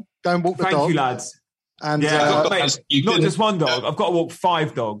crack on. Go and walk the dog. Thank you, lads. And mate, not just one dog. I've got to walk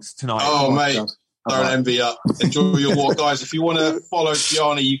 5 dogs tonight. Oh, mate. Don't envy up. Enjoy your walk, guys. If you want to follow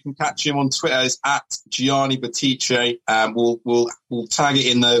Gianni, you can catch him on Twitter. It's at Gianni Bottice. We'll tag it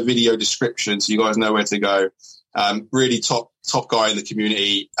in the video description so you guys know where to go. Really top guy in the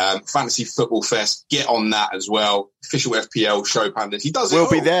community. Fantasy Football Fest. Get on that as well. Official FPL show pandas. He does it. We'll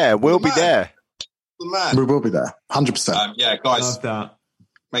be there. The man. We will be there. 100%. Guys. Love that.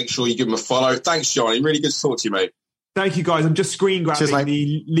 Make sure you give him a follow. Thanks, Gianni. Really good to talk to you, mate. Thank you, guys. I'm just screen grabbing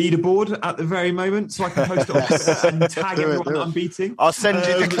the leaderboard at the very moment so I can post it on Twitter and tag everyone that I'm beating. I'll send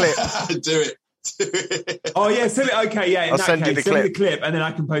you the clip. Do it. Oh yeah, send it. Okay, yeah. In I'll that send you case, the send me clip. the clip, and then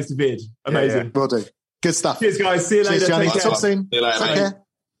I can post a vid. Amazing. Will do. Good stuff. Cheers, guys. See you later. Cheers, Johnny. Take care. Talk soon. See you later, Take mate. care.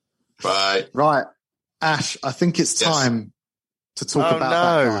 Bye. Right. Ash, I think it's Yes. time to talk Oh, about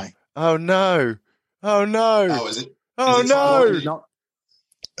no. that guy. Oh no! Oh no! Oh, is it? Oh is it time? no!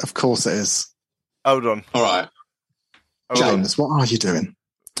 Of course it is. Hold on. All right. Hold on. James, what are you doing?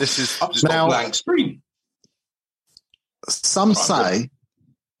 This is I've just got Now- a blank screen. Some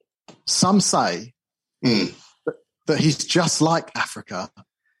say Hmm. that he's just like Africa.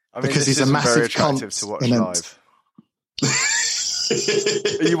 I mean, because this he's a isn't massive very attractive cunt to watch in it. live.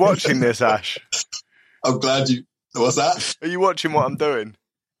 Are you watching this, Ash? I'm glad you. What's that? Are you watching what I'm doing?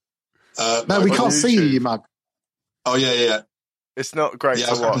 No, we on can't see you, YouTube. you mug. Oh yeah. It's not great Yeah,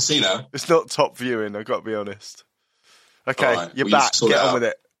 to I can watch. see now. It's not top viewing. I've got to be honest. Okay, All right, you're well, you back. sort Get it on out. with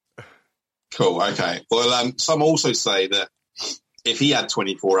it. Cool. Okay. Well, some also say that if he had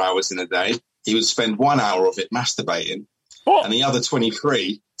 24 hours in a day, he would spend 1 hour of it masturbating, What? and the other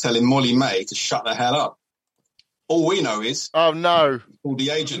 23 telling Molly May to shut the hell up. All we know is Oh no! all the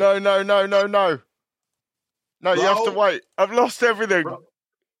agent. No! No! No! No! No! No! You have to Well- wait. I've lost everything.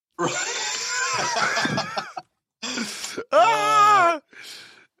 Ah!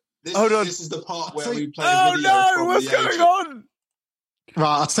 Hold on. This is the part where See- we play Oh the video no! from What's the going agent. on?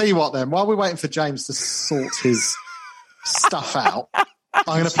 Right, I'll tell you what then. While we're waiting for James to sort his stuff out, I'm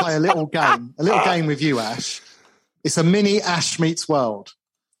going to play a little game with you, Ash. It's a mini Ash Meets World.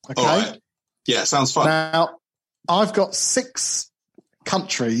 Okay? All right. Yeah, sounds fun. Now, I've got 6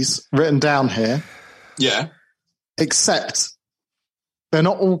 countries written down here, Yeah. except they're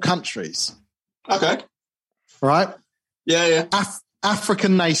not all countries, Okay. right? Yeah.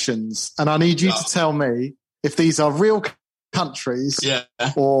 African nations. And I need you to tell me if these are real countries Yeah.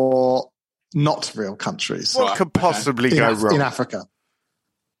 or not real countries What Right, could okay. possibly go wrong? in Africa.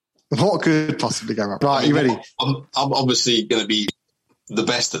 What could possibly go wrong? Right, you ready? I'm obviously going to be the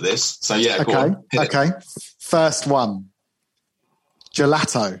best at this. So yeah, go Okay, on. Hit it. okay. First one.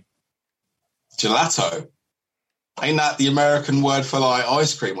 Gelato. Gelato. Ain't that the American word for like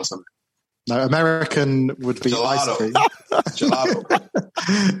ice cream or something? No, American would be ice Gelato. cream.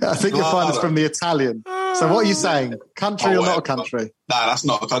 Gelato. I think you'll find it's Gelato. from the Italian. So what are you saying? Country or not a country? Nah, that's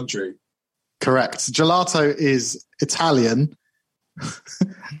not a country. Correct. Gelato is Italian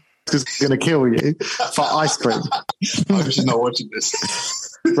because it's going to kill you for ice cream. I should not watching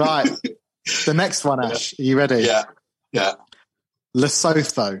this. Right. The next one, Ash. Are you ready? Yeah.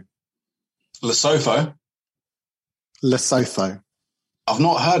 Lesotho. Lesotho. Lesotho. I've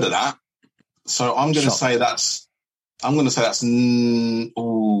not heard of that. So I'm going to Shock. say that's. I'm going to say that's. I'm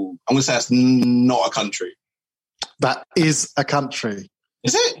going to say that's not a country. That is a country.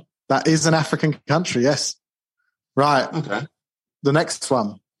 Is it? That is an African country, yes. Right. Okay. The next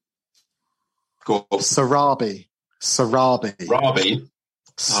one. Cool. Sarabi. Rabi.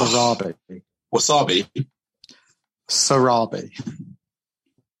 Sarabi. Wasabi. Sarabi.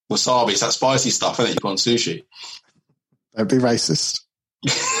 Wasabi. It's that spicy stuff, isn't it? You put on sushi. Don't be racist.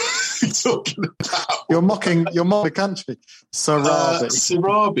 What are you talking about? You're mocking the country.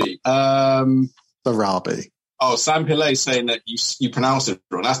 Sarabi. Sarabi. Sarabi. Oh, Sam Pillay saying that you pronounce it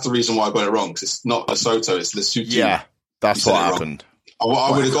wrong. That's the reason why I got it wrong, because it's not Lesotho, it's Lesotho. Yeah, that's You what said it wrong. happened. I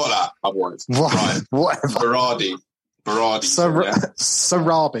would have got that otherwise. What? Right. Whatever. Baradi. Yeah. Sarabi.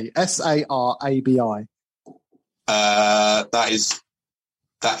 Sarabi.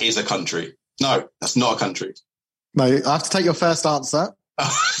 That is a country. No, that's not a country. No, I have to take your first answer.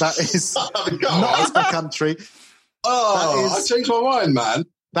 That is not a country. Oh, That is- I changed my mind, man.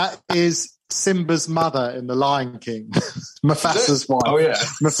 That is Simba's mother in The Lion King. Mufasa's wife. Oh, yeah.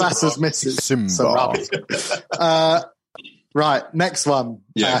 Mufasa's missus. Simba. Sarabi. Right, next one.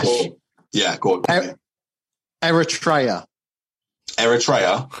 Yeah, Ash. go on. Yeah, go on. Eritrea.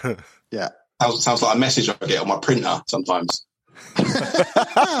 Eritrea. Yeah. Sounds like a message I get on my printer sometimes. Very good.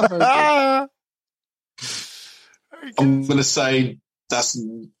 Ah! I'm going to say that's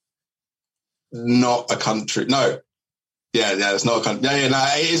not a country. No. Yeah, it's not a country. Yeah, no,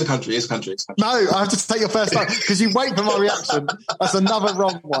 it is a country. It's a country. No, I have to take your first answer because you wait for my reaction. That's another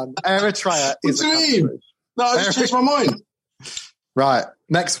wrong one. Eritrea is a What do you mean? country. No, I just changed my mind. Right,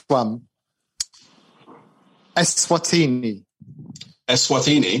 next one. Eswatini.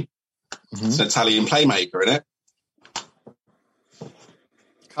 Eswatini. It's an Italian playmaker, isn't it?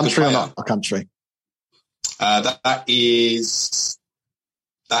 Country or player. not a country? That is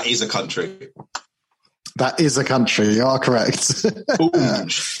a country. That is a country. You are correct. Ooh,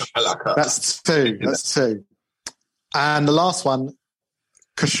 I like that. That's two. And the last one,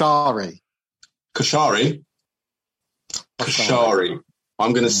 Kashari. Kashari.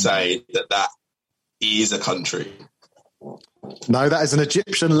 I'm going to say that is a country. No, that is an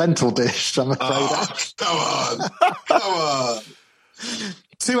Egyptian lentil dish, I'm afraid. Oh, come on.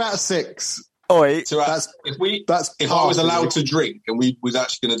 2 out of 6. Oi, If I was allowed to drink and we was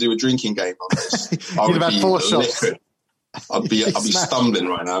actually going to do a drinking game on this, I would have had 4 shots. I'd be stumbling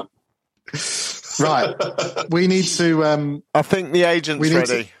right now. Right, we need to. I think the agent's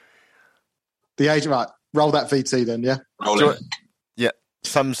ready. The agent, right? Roll that VT then, yeah. Roll it. Yeah,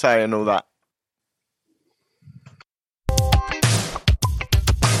 some say and all that.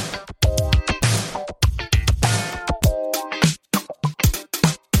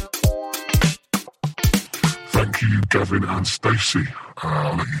 Thank you, Gavin and Stacey.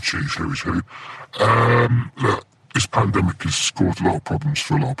 I'll let you choose who is who. Look, this pandemic has caused a lot of problems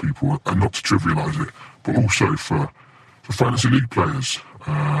for a lot of people, and not to trivialise it, but also for fantasy league players.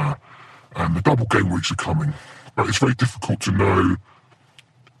 And the double game weeks are coming, but it's very difficult to know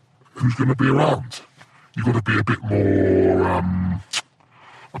who's going to be around. You've got to be a bit more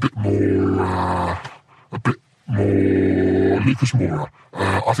Lucas Moura.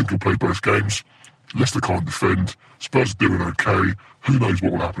 I think he'll play both games. Leicester can't defend. Spurs are doing okay. Who knows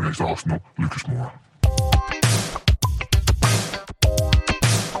what will happen against Arsenal? Lucas Moura.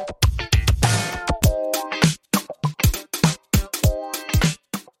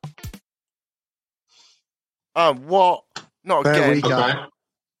 What? Not There again. we go. Okay.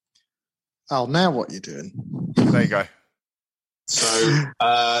 Oh, now what are you doing? There you go. So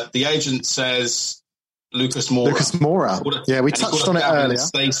the agent says Lucas Moura. Lucas Moura. Yeah, we touched on it earlier.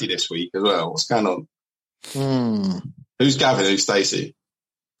 Stacey this week as well. What's going on? Hmm. Who's Gavin? Who's Stacey?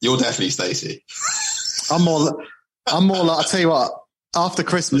 You're definitely Stacey. I'm more like, I tell you what, after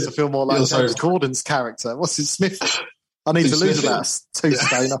Christmas, I feel more like You're James Corden's character. What's his Smith? I need to lose about 2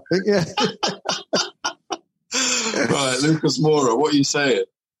 stone, I think, yeah. Right, Lucas Moura, what are you saying?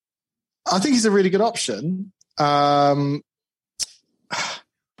 I think he's a really good option.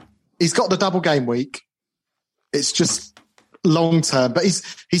 He's got the double game week. It's just long term, but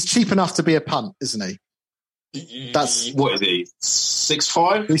he's cheap enough to be a punt, isn't he? That's what is he?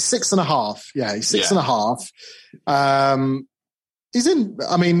 6'5"? He's 6.5. Yeah, he's 6.5. He's in.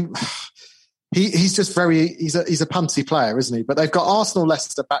 I mean, he's just he's a punty player, isn't he? But they've got Arsenal,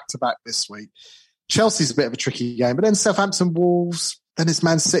 Leicester back to back this week. Chelsea's a bit of a tricky game, but then Southampton, Wolves, then it's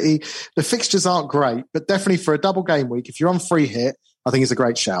Man City. The fixtures aren't great, but definitely for a double game week, if you're on free hit, I think it's a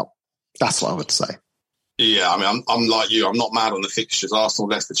great shout. That's what I would say. Yeah, I mean, I'm like you. I'm not mad on the fixtures. Arsenal,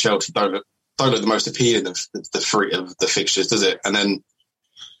 Leicester, Chelsea don't look the most appealing of the fixtures, does it? And then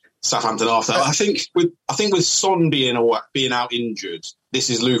Southampton after. I think with Son being out injured, this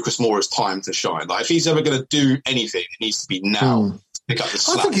is Lucas Moura's time to shine. Like if he's ever going to do anything, it needs to be now. To pick up the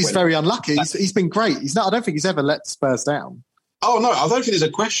slack. I think he's very unlucky. He's been great. I don't think he's ever let Spurs down. Oh no, I don't think there's a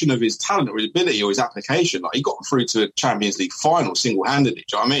question of his talent or his ability or his application. Like he got through to a Champions League final single-handedly.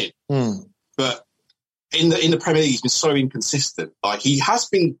 Do you know what I mean? But in the Premier League, he's been so inconsistent. Like he has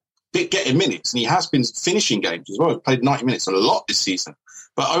been getting minutes and he has been finishing games as well. He's played 90 minutes a lot this season,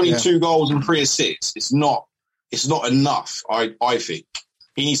 but only 2 goals and 3 assists. It's not enough. I think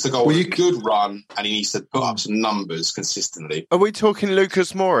he needs to go on a good run and he needs to put up some numbers consistently. Are we talking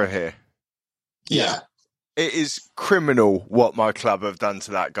Lucas Moura here? Yeah. It is criminal what my club have done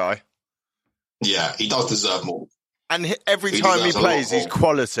to that guy. Yeah, he does deserve more. And every time he plays, he's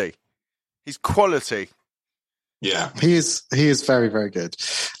quality. He's quality. Yeah. He is very, very good.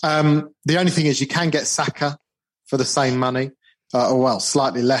 The only thing is you can get Saka for the same money.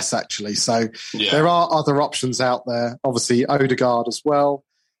 Slightly less, actually. So there are other options out there. Obviously, Odegaard as well.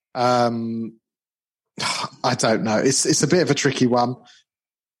 I don't know. It's a bit of a tricky one.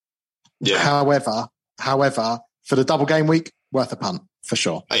 Yeah. However, for the double game week, worth a punt for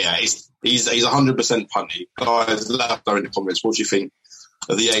sure. Yeah, he's 100% punty. Guys, let us know in the comments. What do you think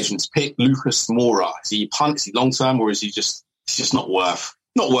of the agent's pick, Lucas Moura? Is he punt? Is he long term, or is he just not worth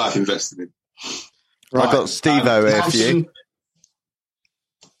investing in? Right. I got Steve-O here for you.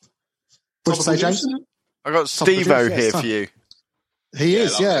 What'd you say, James? I got Steve-O here for you. He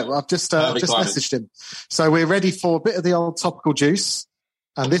is, yeah. I've just messaged him. So we're ready for a bit of the old topical juice.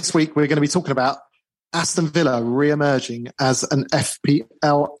 And this week we're going to be talking about Aston Villa re-emerging as an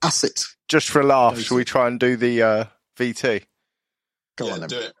FPL asset. Just for a laugh, shall we try and do the VT? Go on then.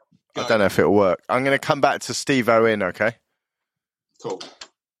 Do it. I don't know if it'll work. I'm going to come back to Steve-O in, okay? Cool.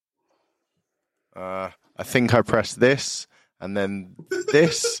 I think I pressed this, and then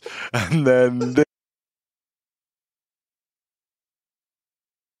this, and then this.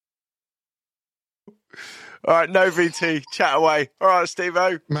 All right, no VT. Chat away. All right,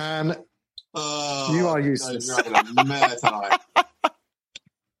 Steve-O. Man, you are useless.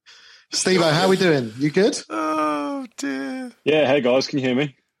 Steve-O, how are we doing? You good? Oh, dear. Yeah, hey guys, can you hear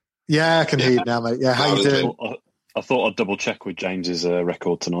me? Yeah, I can hear you now, mate. Yeah, how you doing? I thought I'd double check with James's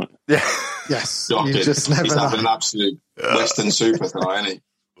record tonight. Yeah. Yes. You just never He's know. having an absolute Western super tonight, isn't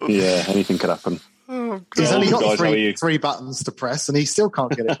he? Yeah, anything could happen. Oh, God. He's only got Guys, how are you? three buttons to press, and he still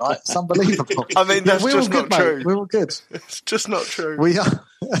can't get it right. It's unbelievable. I mean, that's we're just all good, not true. mate. We're all good. It's just not true. We are.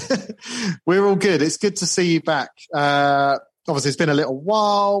 We're all good. It's good to see you back. Obviously, it's been a little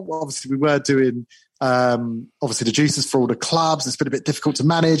while. Obviously, we were doing obviously the juices for all the clubs. It's been a bit difficult to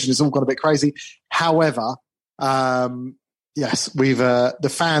manage, and it's all gone a bit crazy. However, yes, we've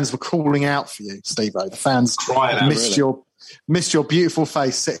the fans were calling out for you, Steve-O. The fans missed your beautiful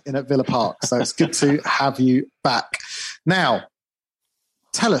face sitting at Villa Park. So it's good to have you back. Now,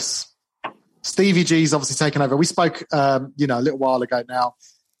 tell us, Stevie G's obviously taken over. We spoke, a little while ago now,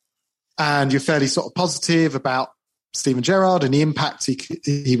 and you're fairly sort of positive about Steven Gerrard and the impact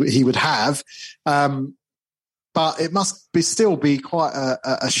he would have. But it must still be quite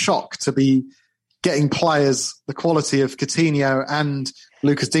a shock to be getting players the quality of Coutinho and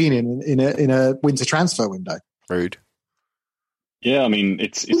Lucas Digne in a winter transfer window. Rude. Yeah, I mean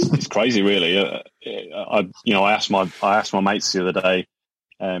it's crazy, really. I asked my mates the other day,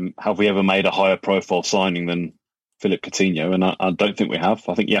 have we ever made a higher profile signing than Philippe Coutinho? And I don't think we have.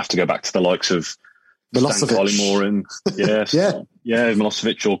 I think you have to go back to the likes of Stan Collymore and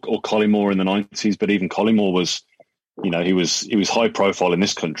Milosevic or Collymore in the 90s. But even Collymore was, he was high profile in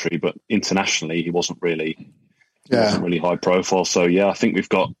this country, but internationally he wasn't really. Wasn't really high profile. So, I think we've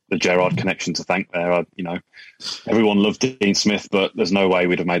got the Gerrard connection to thank there. Everyone loved Dean Smith, but there's no way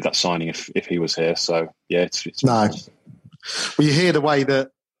we'd have made that signing if he was here. So, it's no. Well, you hear the way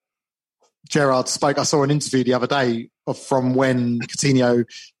that Gerrard spoke. I saw an interview the other day from when Coutinho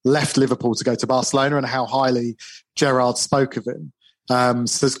left Liverpool to go to Barcelona and how highly Gerrard spoke of him.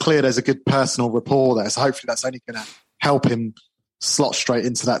 So it's clear there's a good personal rapport there. So hopefully that's only going to help him slot straight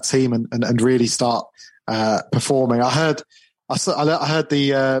into that team and really start performing. I heard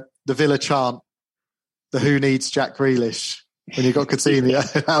the Villa chant, the "Who needs Jack Grealish" when you got Coutinho.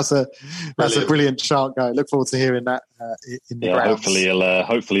 That's a brilliant chant going. Look forward to hearing that in the grounds.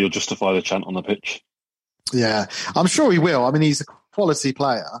 Hopefully he'll justify the chant on the pitch. Yeah, I'm sure he will. I mean, he's a quality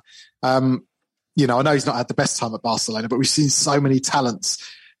player. I know he's not had the best time at Barcelona, but we've seen so many talents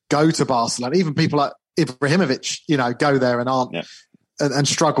go to Barcelona. Even people like Ibrahimovic, go there and aren't and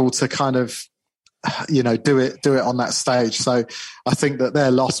struggle to kind of do it on that stage. So I think that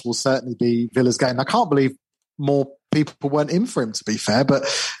their loss will certainly be Villa's gain. I can't believe more people weren't in for him, to be fair, but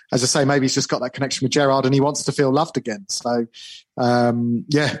as I say, maybe he's just got that connection with Gerrard and he wants to feel loved again. So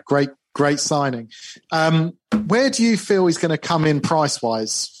great signing. Where do you feel he's going to come in price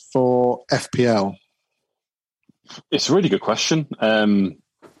wise for FPL? It's a really good question.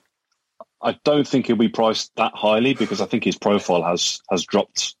 I don't think he'll be priced that highly because I think his profile has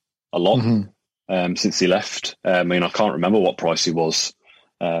dropped a lot since he left. I mean, I can't remember what price he was.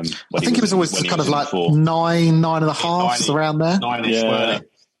 I think he was always kind of like 9.5 around there. 9-ish. Yeah.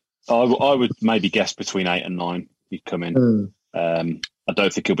 I would maybe guess between 8 and 9 he'd come in. I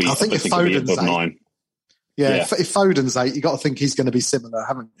don't think he'll be. I think he'll be above 9. Yeah, if Foden's 8, you got to think he's going to be similar,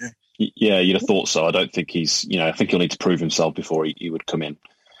 haven't you? Yeah, you'd have thought so. I don't think he's. I think he'll need to prove himself before he would come in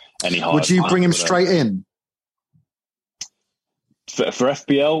any higher. Would you bring him straight in? For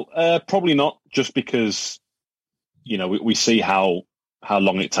FPL, probably not. Just because we see how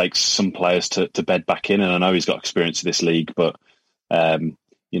long it takes some players to bed back in, and I know he's got experience in this league, but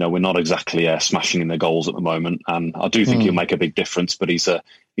we're not exactly smashing in their goals at the moment. And I do think he'll make a big difference, but he's a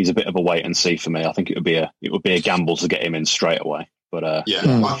bit of a wait and see for me. I think it would be a gamble to get him in straight away, but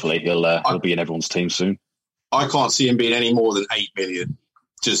hopefully he'll be in everyone's team soon. I can't see him being any more than 8 million.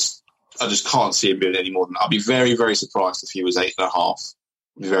 I just can't see him being any more than. I'd be very, very surprised if he was 8.5.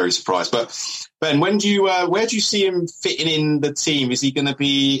 I'd be very surprised. But Ben, where do you see him fitting in the team? Is he going to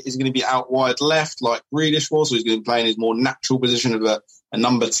be out wide left like Grealish was, or is he going to play in his more natural position of a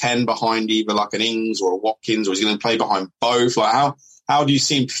number 10 behind either like an Ings or a Watkins, or is he going to play behind both? Like how do you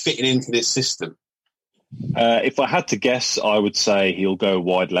see him fitting into this system? If I had to guess, I would say he'll go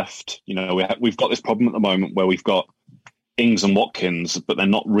wide left. We've got this problem at the moment where we've got Ings and Watkins, but they're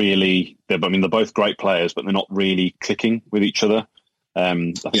not really. They're both great players, but they're not really clicking with each other. I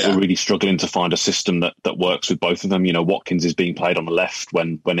think we're really struggling to find a system that works with both of them. Watkins is being played on the left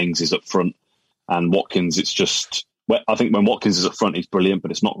when Ings is up front, and Watkins, it's just. I think when Watkins is up front, he's brilliant,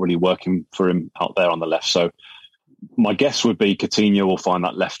 but it's not really working for him out there on the left. So my guess would be Coutinho will find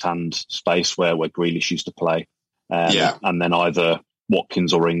that left-hand space where Grealish used to play. And then either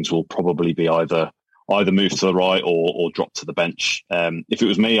Watkins or Ings will probably be either either move to the right or drop to the bench. If it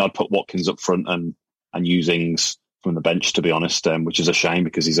was me, I'd put Watkins up front and use Ings from the bench, to be honest, which is a shame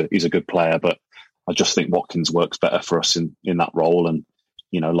because he's a good player. But I just think Watkins works better for us in that role. And,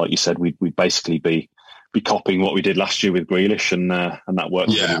 like you said, we'd basically be copying what we did last year with Grealish, and that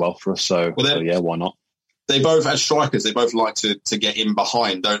worked really well for us. So why not? They both, as strikers, they both like to get in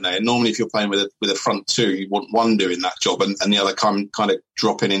behind, don't they? And normally if you're playing with a front two, you want one doing that job and the other kind of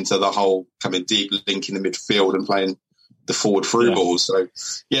dropping into the hole, coming deep, linking the midfield and playing the forward through balls. So,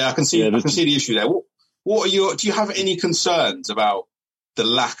 I can see the issue there. Do you have any concerns about the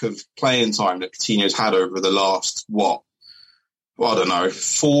lack of playing time that Coutinho's had over the last, 4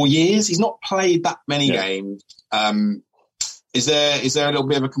 years? He's not played that many games. Is there a little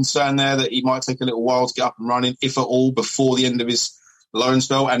bit of a concern there that he might take a little while to get up and running, if at all, before the end of his loan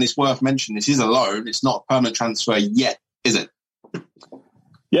spell? And it's worth mentioning, this is a loan. It's not a permanent transfer yet, is it?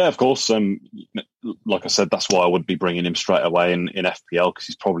 Yeah, of course. Like I said, that's why I would be bringing him straight away in FPL, because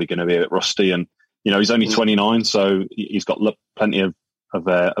he's probably going to be a bit rusty. And, he's only 29, so he's got plenty of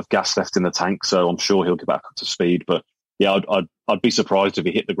gas left in the tank. So I'm sure he'll get back up to speed. But yeah, I'd be surprised if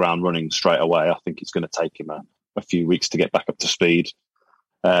he hit the ground running straight away. I think it's going to take him a few weeks to get back up to speed.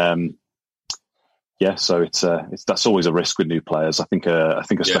 So that's always a risk with new players. I think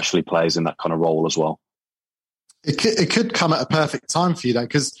especially players in that kind of role as well. It could come at a perfect time for you though,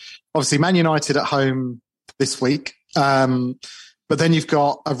 because obviously Man United at home this week, but then you've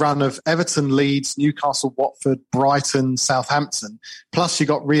got a run of Everton, Leeds, Newcastle, Watford, Brighton, Southampton. Plus you've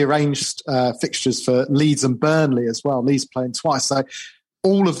got rearranged fixtures for Leeds and Burnley as well. Leeds playing twice, so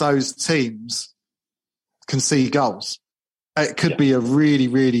all of those teams can see goals. It could be a really,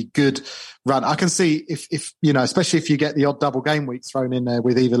 really good run. I can see if especially if you get the odd double game week thrown in there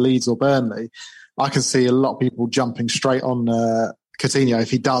with either Leeds or Burnley, I can see a lot of people jumping straight on Coutinho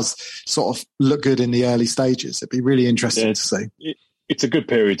if he does sort of look good in the early stages. It'd be really interesting to see. It's a good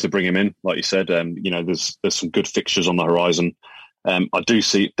period to bring him in, like you said. There's some good fixtures on the horizon. I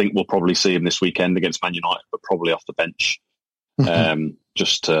think we'll probably see him this weekend against Man United, but probably off the bench,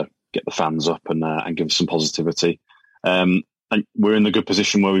 just to get the fans up and give some positivity. And we're in the good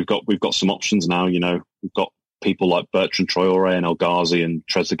position where we've got some options now. We've got people like Bertrand Traoré and El Ghazi and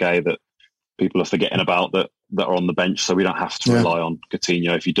Trezeguet that people are forgetting about that are on the bench. So we don't have to rely on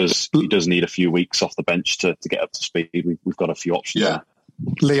Coutinho. If he does need a few weeks off the bench to get up to speed, we've got a few options. Yeah,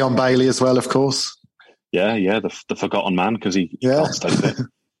 Leon Bailey as well, of course. Yeah, the forgotten man because he can't stay fit.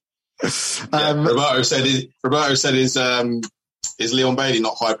 Roberto said is Leon Bailey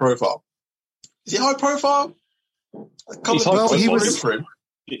not high profile? Is he high profile? He's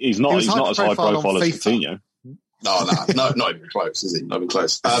not as high profile as Coutinho. No, not even close, is he? Not even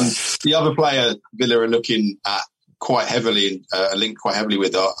close. The other player Villa are looking at quite heavily, linked quite heavily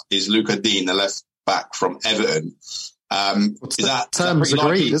with is Luca Dean, the left back from Everton. Is that terms agreed,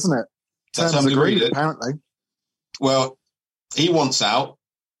 likely? Isn't it? Terms agreed, apparently. Well, he wants out.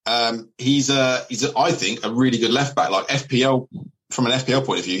 He's I think a really good left back. Like FPL, from an FPL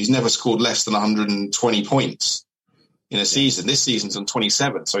point of view, he's never scored less than 120 points in a season. This season's on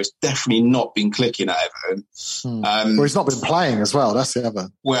 27, so he's definitely not been clicking at Everton. Well, he's not been playing as well. That's the other.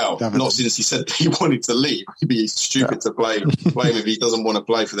 Well, not since he said he wanted to leave. He'd be stupid to play him if he doesn't want to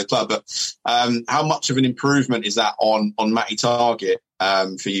play for the club. But how much of an improvement is that on Matty Target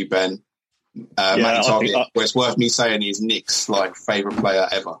for you, Ben? Matty Target, where it's worth me saying he's Nick's favourite player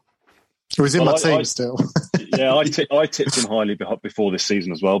ever. He was in my team still. I tipped him highly before this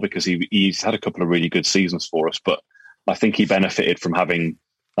season as well because he's had a couple of really good seasons for us. But I think he benefited from having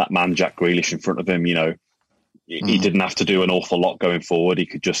that man Jack Grealish in front of him. He didn't have to do an awful lot going forward. He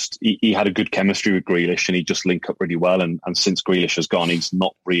could he had a good chemistry with Grealish and he just linked up really well. And since Grealish has gone, he's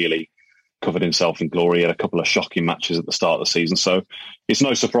not really covered himself in glory. He had a couple of shocking matches at the start of the season. So it's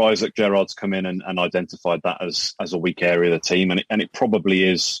no surprise that Gerrard's come in and identified that as a weak area of the team. And it probably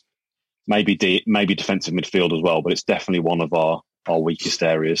is maybe defensive midfield as well, but it's definitely one of our weakest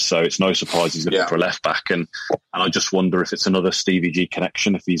areas. So it's no surprise he's looking for a left back. And I just wonder if it's another Stevie G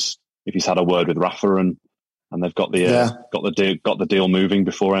connection, if he's had a word with Rafa and they've got the deal moving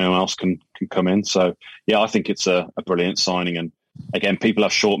before anyone else can come in. So I think it's a brilliant signing. And again, people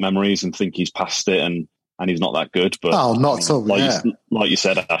have short memories and think he's past it and he's not that good. But not so. Like you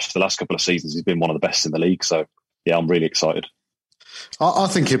said, Ash, the last couple of seasons he's been one of the best in the league. So I'm really excited. I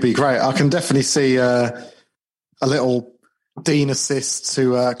think it'd be great. I can definitely see a little Dean assist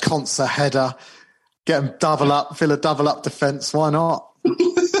to Konsa header, get him double up, fill a double up defence. Why not?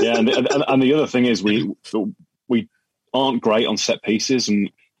 Yeah, and the other thing is we aren't great on set pieces,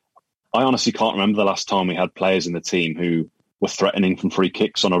 and I honestly can't remember the last time we had players in the team who were threatening from free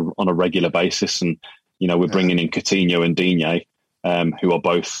kicks on a regular basis. And we're bringing in Coutinho and Digne, who are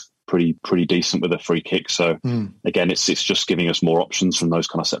both pretty decent with a free kick. So again, it's just giving us more options from those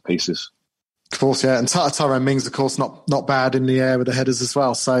kind of set pieces. Of course, yeah, and Tyrone Mings, of course, not bad in the air with the headers as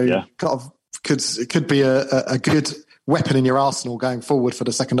well. So it could be a good weapon in your arsenal going forward for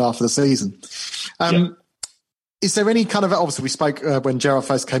the second half of the season. Is there any kind of, obviously we spoke when Gerrard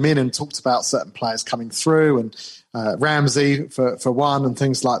first came in and talked about certain players coming through and Ramsey for one and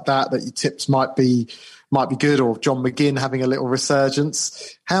things like that you tipped might be good, or John McGinn having a little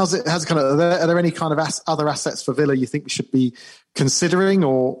resurgence. Are there any kind of other assets for Villa you think we should be considering,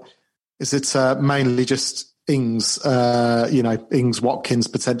 or is it mainly just Ings, Ings, Watkins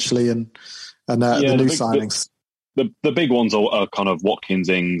potentially and the new signings? The big ones are kind of Watkins,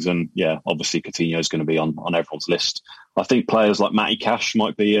 Ings, and obviously Coutinho is going to be on everyone's list. I think players like Matty Cash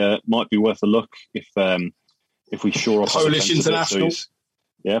might be worth a look if we shore up Polish international. Polish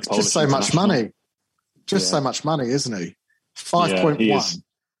just so much money. So much money, isn't he? 5.1.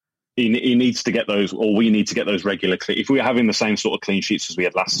 He needs to get those, or we need to get those regular. If we were having the same sort of clean sheets as we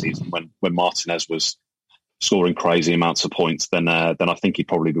had last season when Martinez was scoring crazy amounts of points, then I think he'd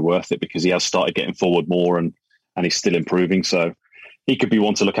probably be worth it, because he has started getting forward more and he's still improving. So he could be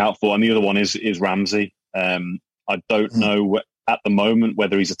one to look out for. And the other one is Ramsey. I don't know at the moment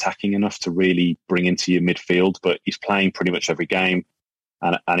whether he's attacking enough to really bring into your midfield, but he's playing pretty much every game,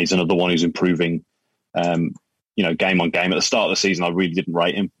 and he's another one who's improving. Game on game. At the start of the season, I really didn't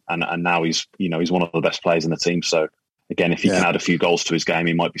rate him, and now he's one of the best players in the team. So again, if he can add a few goals to his game,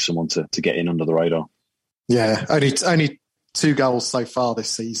 he might be someone to get in under the radar. Yeah, only 2 goals so far this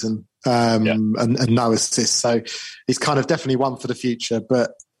season, and no assists. So he's kind of definitely one for the future.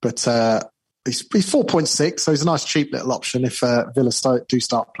 But he's 4.6, so he's a nice cheap little option if Villa do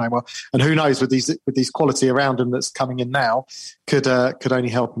start playing well. And who knows, with these quality around him that's coming in now, could only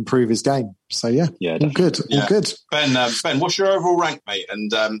help improve his game. So all good. Ben, what's your overall rank, mate?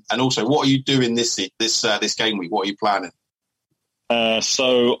 And also, what are you doing this game week? What are you planning?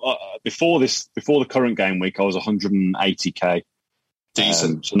 So before the current game week, I was 180k.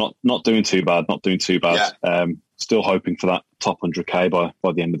 Decent. So not doing too bad. Yeah. Still hoping for that top 100k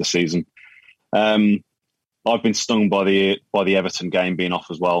by the end of the season. I've been stung by the Everton game being off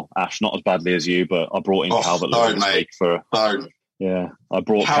as well. Ash, not as badly as you, but I brought in Calvert-Lewin this week I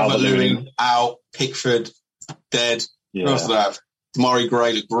brought Calvert-Lewin out, Pickford dead. Who else did I have? Murray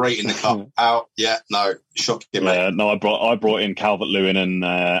Gray looked great in the cup. Out. Shocking, mate. I brought in Calvert-Lewin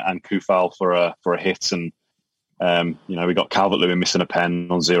and Kufal for a hit, and we got Calvert-Lewin missing a pen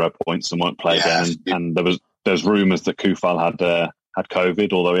on 0 points and won't play again. And there's rumours that Kufal had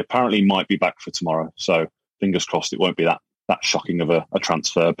COVID, although he apparently might be back for tomorrow. So fingers crossed it won't be that shocking of a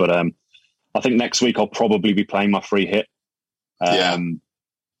transfer. But I think next week I'll probably be playing my free hit.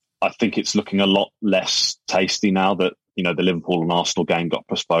 I think it's looking a lot less tasty now that the Liverpool and Arsenal game got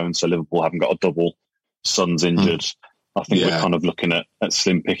postponed, so Liverpool haven't got a double. Son's injured. I think we're kind of looking at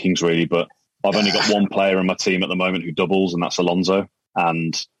slim pickings really. But I've only got one player in my team at the moment who doubles, and that's Alonso.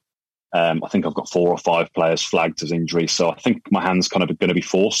 And I think I've got 4 or 5 players flagged as injuries, so I think my hand's kind of going to be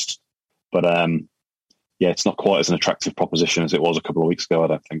forced. But it's not quite as an attractive proposition as it was a couple of weeks ago, I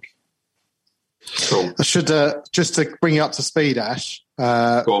don't think. Cool. I should just to bring you up to speed, Ash.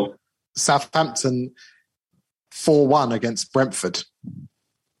 Southampton 4-1 against Brentford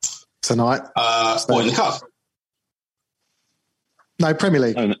tonight. In the cup? No, Premier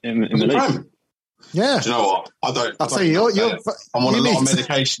League. In the league. Yeah. Do you know what? I'll tell you, I'm on a lot of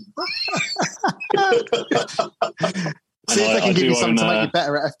medication. See if they can give you something to make you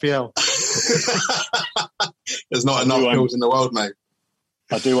better at FPL. There's not enough pills in the world, mate.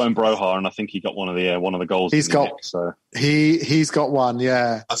 I do own Broha, and I think he got one of the goals. He's got one.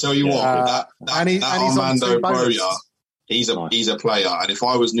 Yeah. I tell you what, that Armando Broja, he's a player, and if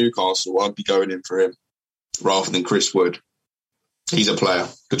I was Newcastle, I'd be going in for him rather than Chris Wood. He's a player,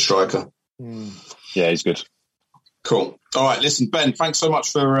 good striker. Yeah, he's good. Cool. All right, listen, Ben, thanks so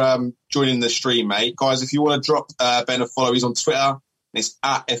much for joining the stream, mate. Guys, if you want to drop Ben a follow, he's on Twitter. It's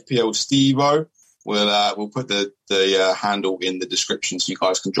at FPL Stevo. We'll put the handle in the description so you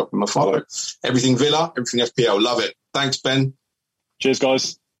guys can drop him a follow. Everything Villa, everything FPL. Love it. Thanks, Ben. Cheers,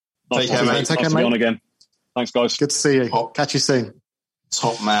 guys. Take care, mate. Take care, mate. On again. Thanks, guys. Good to see you. Catch you soon.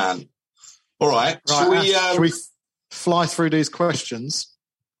 Top man. All right. Shall we fly through these questions?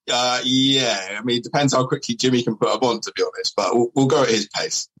 I mean, it depends how quickly Jimmy can put up on, to be honest, but we'll go at his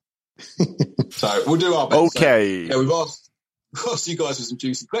pace. So we'll do our best. Okay. So, we've asked you guys for some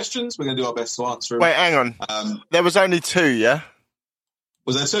juicy questions. We're going to do our best to answer them. Wait, hang on. There was only 2, yeah?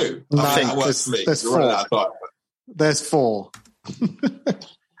 Was there 2? No, I think that works for me. There's 4. There's 4.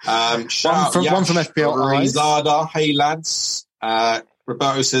 Shout one out from FPL Eyes. Rizada. Hey lads.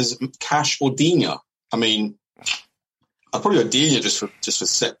 Roberto says Cash or Digne. I mean, I'd probably go Digne just for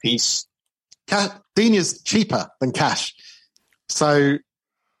set piece. Digne's cheaper than Cash, so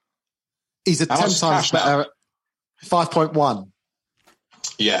he's 10 times better. 5.1.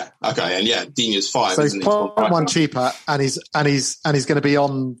 Yeah. Okay. And yeah, Digne's 5. So he's isn't 0.1 cheaper, and he's going to be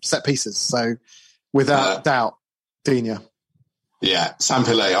on set pieces. So without doubt, Digne. Yeah, Sam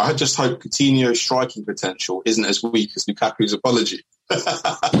Pillay. I just hope Coutinho's striking potential isn't as weak as Lukaku's apology.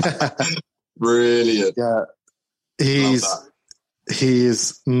 Brilliant. Yeah, he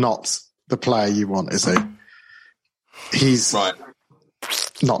is not the player you want, is he? He's right.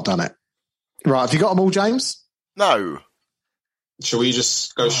 Not done it. Right, have you got them all, James? No. Shall we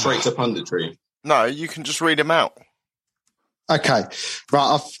just go straight to punditry? No, you can just read them out. Okay.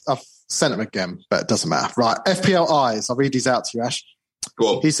 Right, I've sent them again, but it doesn't matter. Right, FPL Eyes. I'll read these out to you, Ash.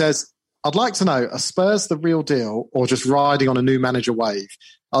 Go on. He says, I'd like to know, are Spurs the real deal or just riding on a new manager wave?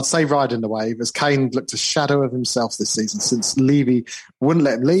 I'd say riding the wave, as Kane looked a shadow of himself this season since Levy wouldn't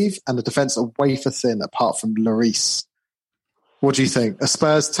let him leave and the defence are wafer thin apart from Lloris. What do you think? Are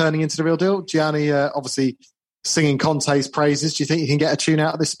Spurs turning into the real deal? Gianni obviously singing Conte's praises. Do you think you can get a tune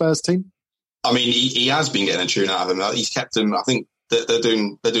out of this Spurs team? I mean, he has been getting a tune out of him. He's kept him. I think they're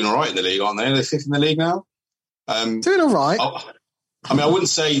doing all right in the league, aren't they? They're 5th in the league now. Doing all right. I mean, I wouldn't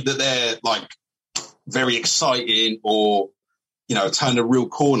say that they're like very exciting or, turned a real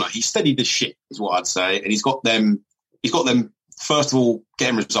corner. He steadied the ship, is what I'd say. And he's got them, first of all,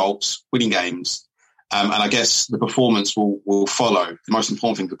 getting results, winning games. And I guess the performance will follow. The most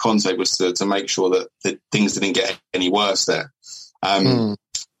important thing for Conte was to make sure that things didn't get any worse there. But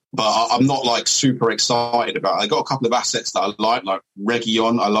I'm not like super excited about it. I got a couple of assets that I like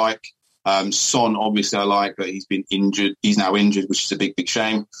Reguilon, I like. Son, obviously, I like, but he's been injured. He's now injured, which is a big, big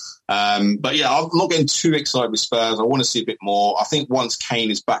shame. But yeah, I'm not getting too excited with Spurs. I want to see a bit more. I think once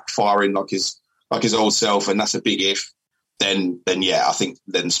Kane is backfiring like his old self, and that's a big if, then yeah, I think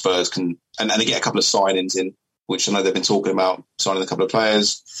then Spurs can, and they get a couple of signings in, which I know they've been talking about, signing a couple of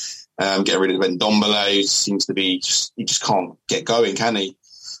players, getting rid of Ndombele, who seems to be he just can't get going, can he?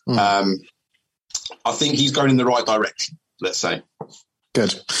 I think he's going in the right direction, let's say.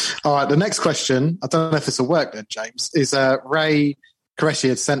 Good. All right, the next question, I don't know if this will work then, James, is Ray Qureshi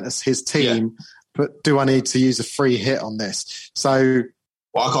had sent us his team, but do I need to use a free hit on this? So,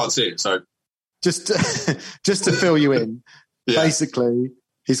 well, I can't see it, so. Just to fill you in, basically,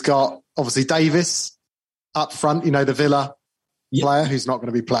 he's got, obviously, Davis up front, the Villa player who's not going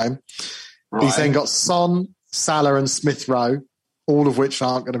to be playing. Right. He's then got Son, Salah and Smith Rowe, all of which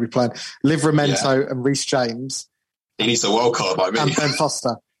aren't going to be playing. Livramento and Reece James. He needs a wild card by me. And Ben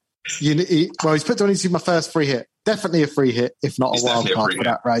Foster. He's put down into my first free hit. Definitely a free hit, if not a wild card for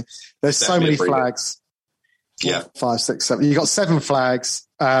that, Ray. There's so many flags. Yeah. 5, 6, 7. You've got 7 flags.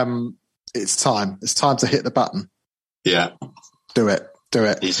 It's time. It's time to hit the button. Yeah. Do it.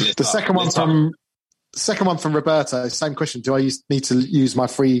 The second one from Roberto, same question. Do I need to use my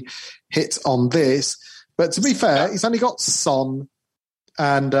free hit on this? But to be fair, he's only got Son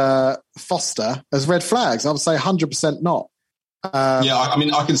and Foster as red flags. I would say 100% not. I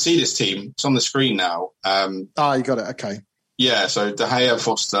mean, I can see this team. It's on the screen now. You got it. Okay. Yeah, so De Gea,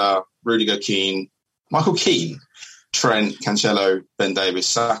 Foster, Rudiger, Keane, Michael Keane, Trent, Cancelo, Ben Davis,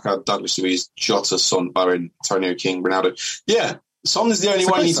 Saka, Douglas Luiz, Jota, Son, Bowen, Antonio King, Ronaldo. Yeah, Son is the only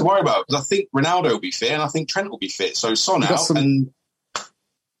one you need to worry about, because I think Ronaldo will be fit and I think Trent will be fit. So Son out and...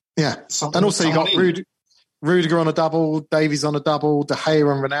 Yeah, and also you got Rudiger on a double, Davies on a double, De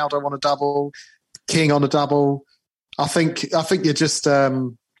Gea and Ronaldo on a double, King on a double. I think you're just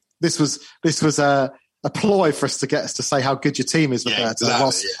this was a ploy for us to get us to say how good your team is, Roberto,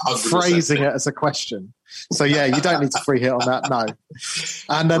 whilst phrasing it as a question. So yeah, you don't need to free hit on that, no.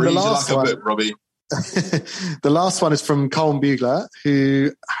 And then the last one, Robbie. The last one is from Colin Bugler,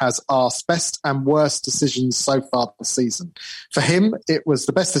 who has asked best and worst decisions so far this season. For him, it was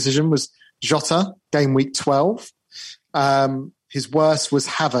the best decision was Jota, game week 12. His worst was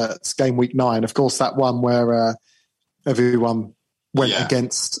Havertz, game week 9. Of course, that one where everyone went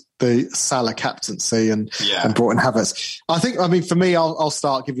against the Salah captaincy and brought in Havertz. For me, I'll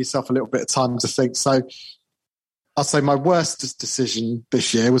start, give yourself a little bit of time to think. So I'll say my worst decision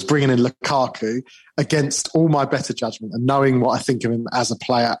this year was bringing in Lukaku against all my better judgment and knowing what I think of him as a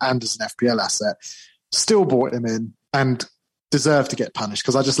player and as an FPL asset. Still brought him in and deserved to get punished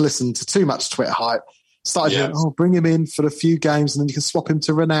because I just listened to too much Twitter hype. Started going, bring him in for a few games and then you can swap him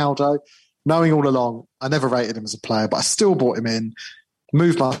to Ronaldo. Knowing all along, I never rated him as a player, but I still brought him in,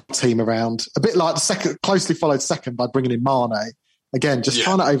 moved my team around. A bit like the second, closely followed second by bringing in Mane, Again, just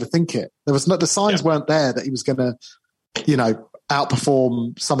trying to overthink it. The signs weren't there that he was going to,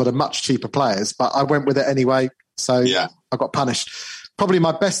 outperform some of the much cheaper players, but I went with it anyway. So I got punished. Probably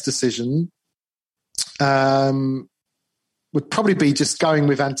my best decision would probably be just going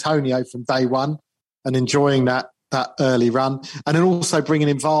with Antonio from day one and enjoying that early run, and then also bringing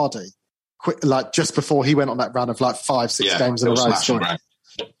in Vardy just before he went on that run of 5-6 games in a row.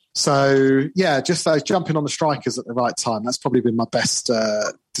 So just those jumping on the strikers at the right time. That's probably been my best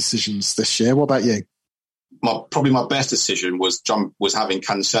decisions this year. What about you? Probably my best decision was having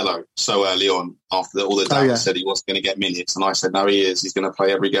Cancelo so early on after all the doubts said he wasn't going to get minutes, and I said no, he is. He's going to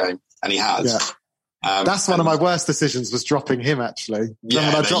play every game, and he has. Yeah. That's one of my worst decisions, was dropping him, actually. Yeah,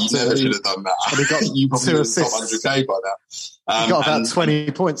 when I dropped never should have done that. And he got you probably 2 assists. Top 100k by now. He got about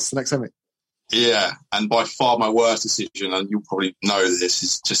 20 points the next time. Yeah, and by far my worst decision, and you'll probably know this,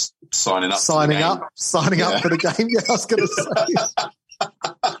 is just signing up for the game. Yeah, I was going to say.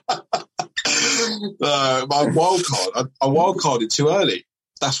 My wild card. I wild carded too early.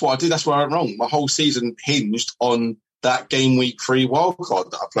 That's what I did. That's where I went wrong. My whole season hinged on that game week 3 wild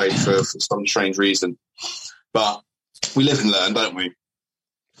card that I played for some strange reason. But we live and learn, don't we?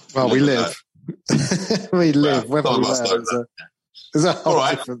 Well, we live. We live. Whether we learn is a whole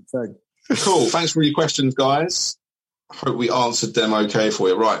different thing. Cool. Thanks for your questions, guys. Hope we answered them okay for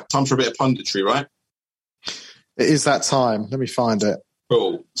you. Right. Time for a bit of punditry, right? It is that time. Let me find it.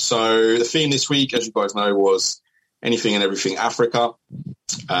 Cool. So the theme this week, as you guys know, was anything and everything Africa.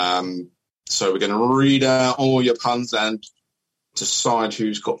 So we're going to read out all your puns and decide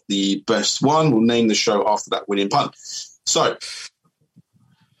who's got the best one. We'll name the show after that winning pun. So,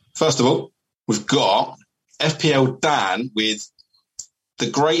 first of all, we've got FPL Dan with the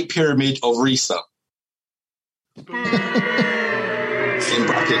Great Pyramid of Risa. In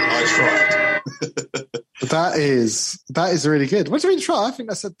bracket, I tried. That is really good. What do you mean try? I think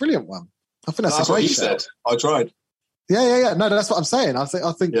that's a brilliant one. I think that's a great show. Said. I tried. Yeah. No, that's what I'm saying. I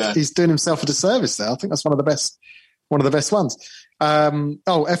think he's doing himself a disservice there. I think that's one of the best ones.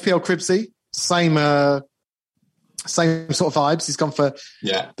 FPL Cribsy, same sort of vibes. He's gone for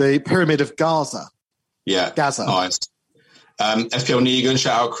the Pyramid of Gaza. Yeah, Gaza. Nice. FPL Negan,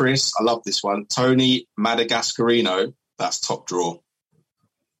 shout out Chris. I love this one. Tony Madagascarino. That's top draw.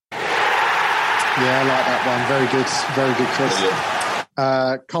 Yeah, I like that one. Very good, Chris.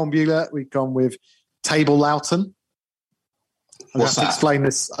 Colm Bueller, we've gone with Table Loughton. I'm going to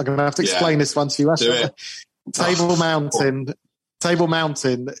have to explain this one to you, Ashley. Table Mountain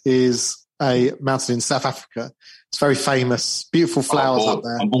is a mountain in South Africa. It's very famous. Beautiful flowers up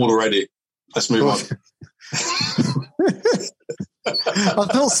there. I'm bored already. Let's move on. I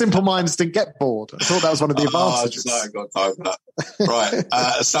thought Simple Minds didn't get bored. I thought that was one of the advantages. I got time for that. Right.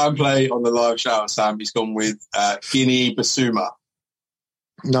 Sam Play on the live shout. Sam, he's gone with Guinea Basuma.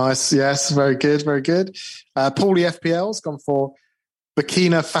 Nice. Yes. Very good. Very good. Paulie FPL's gone for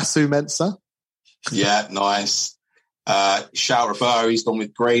Burkina Faso Mensa. Yeah. Nice. Shout Roberto. He's gone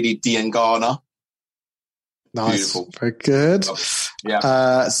with Grady Diangana. Nice. Beautiful. Very good.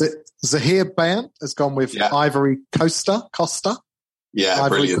 Yeah. Zahir Bant has gone with Ivory Costa. Yeah, Ivory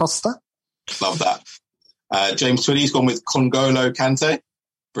brilliant. Costa. Love that. James Twitty's gone with Congolo Kante.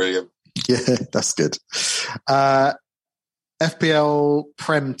 Brilliant. Yeah, that's good. FPL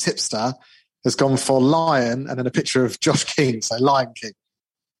Prem Tipster has gone for Lion and then a picture of Josh King, so Lion King.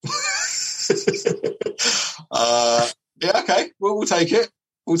 Okay. We'll take it.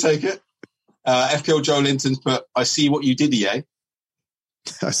 FPL Joe Linton's put, I see what you did, yeah.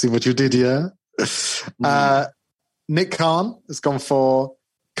 I see what you did, yeah. Nick Khan has gone for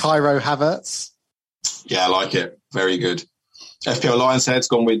Cairo Havertz. Yeah, I like it. Very good. FPL Lions Head's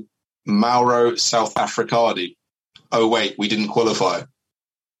gone with Mauro South Africadi. Oh, wait, we didn't qualify.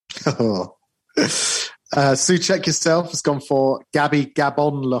 Suchek yourself has gone for Gabby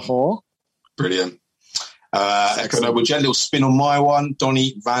Gabon Lahore. Brilliant. We'll get a little spin on my one.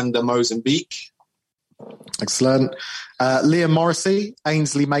 Donny van der Mozambique. Excellent. Liam Morrissey,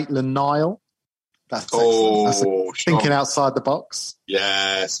 Ainsley Maitland-Niles. That's excellent. That's thinking outside the box.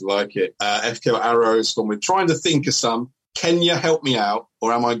 Yes, like it. FPL Arrows gone with trying to think of some. Can you help me out,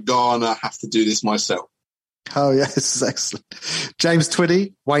 or am I gonna have to do this myself? Oh, yes, this is excellent. James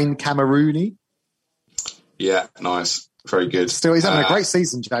Twiddy, Wayne Camerooni. Yeah, nice. Very good. Still, he's having a great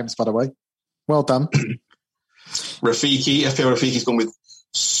season, James, by the way. Well done. Rafiki, FPL Rafiki's gone with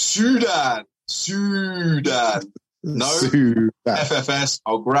Sudan. No, Sudan. FFS,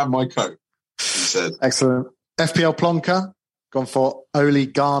 I'll grab my coat, he said. Excellent. FPL Plonker, gone for Ole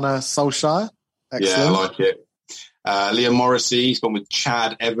Gunnar Solskjaer. Excellent. Yeah, I like it. Liam Morrissey, he's gone with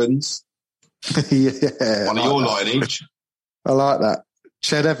Chad Evans. Yeah. One of your lineage. I like that.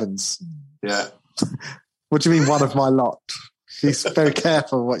 Ched Evans. Yeah. What do you mean, one of my lot? He's very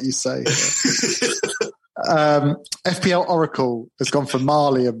careful what you say. FPL Oracle has gone for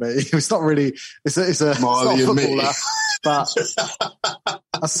Marley and me. It's not really. It's a Marley and me. But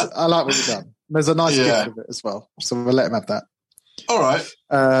I like what you've done. There's a nice gift of it as well, so we'll let him have that. All right.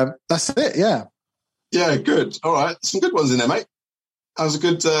 That's it. Yeah. Yeah. Good. All right. Some good ones in there, mate. That was a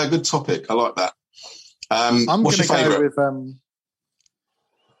good topic. I like that. I'm going to go with.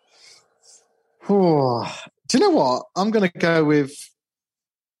 Do you know what? I'm going to go with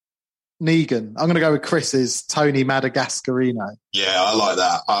Negan. I'm going to go with Chris's Tony Madagascarino. Yeah, I like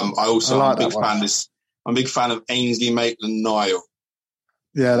that. I'm a big fan of Ainsley Maitland-Niles.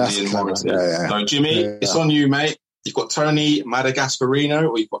 Yeah, that's clever. Yeah. So, Jimmy, it's on you, mate. You've got Tony Madagascarino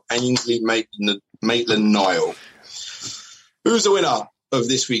or you've got Ainsley Maitland-Niles. Who's the winner of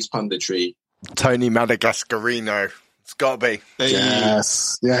this week's punditry? Tony Madagascarino. It's got to be.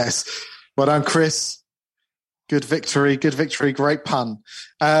 Yes. Well done, Chris. Good victory. Great pun.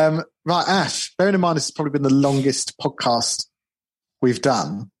 Right, Ash, bearing in mind this has probably been the longest podcast we've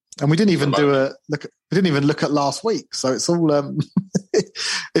done. And we didn't even look at last week. So it's all,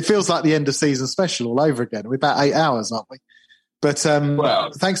 it feels like the end of season special all over again. We're about 8 hours, aren't we? But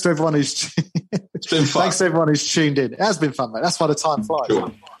thanks to everyone who's it's been fun. Thanks to everyone who's tuned in. It has been fun, mate. That's why the time flies.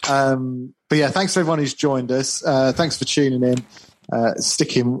 Sure. But yeah, thanks to everyone who's joined us. Thanks for tuning in,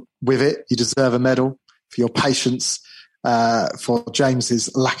 sticking with it. You deserve a medal for your patience, for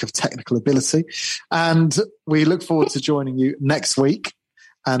James's lack of technical ability. And we look forward to joining you next week.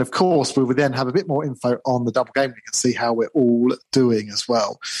 And of course, we will then have a bit more info on the double game. We can see how we're all doing as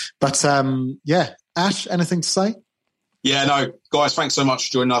well. But Ash, anything to say? Yeah, no, guys, thanks so much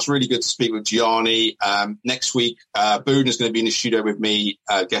for joining us. Really good to speak with Gianni. Next week, Boone is going to be in the studio with me,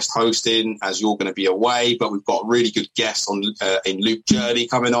 guest hosting, as you're going to be away. But we've got a really good guest in Luke Journey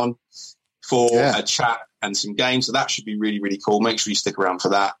coming on for a chat and some games. So that should be really, really cool. Make sure you stick around for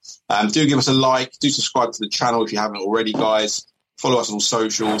that. Do give us a like. Do subscribe to the channel if you haven't already, guys. Follow us on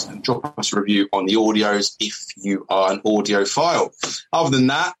socials and drop us a review on the audios if you are an audiophile. Other than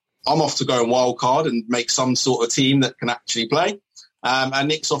that, I'm off to go and wildcard and make some sort of team that can actually play. And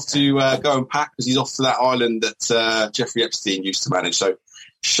Nick's off to go and pack because he's off to that island that Jeffrey Epstein used to manage. So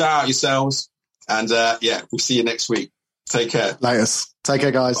shout out yourselves. And we'll see you next week. Take care. Laters. Take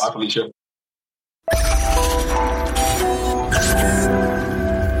care, guys. Bye, Felicia.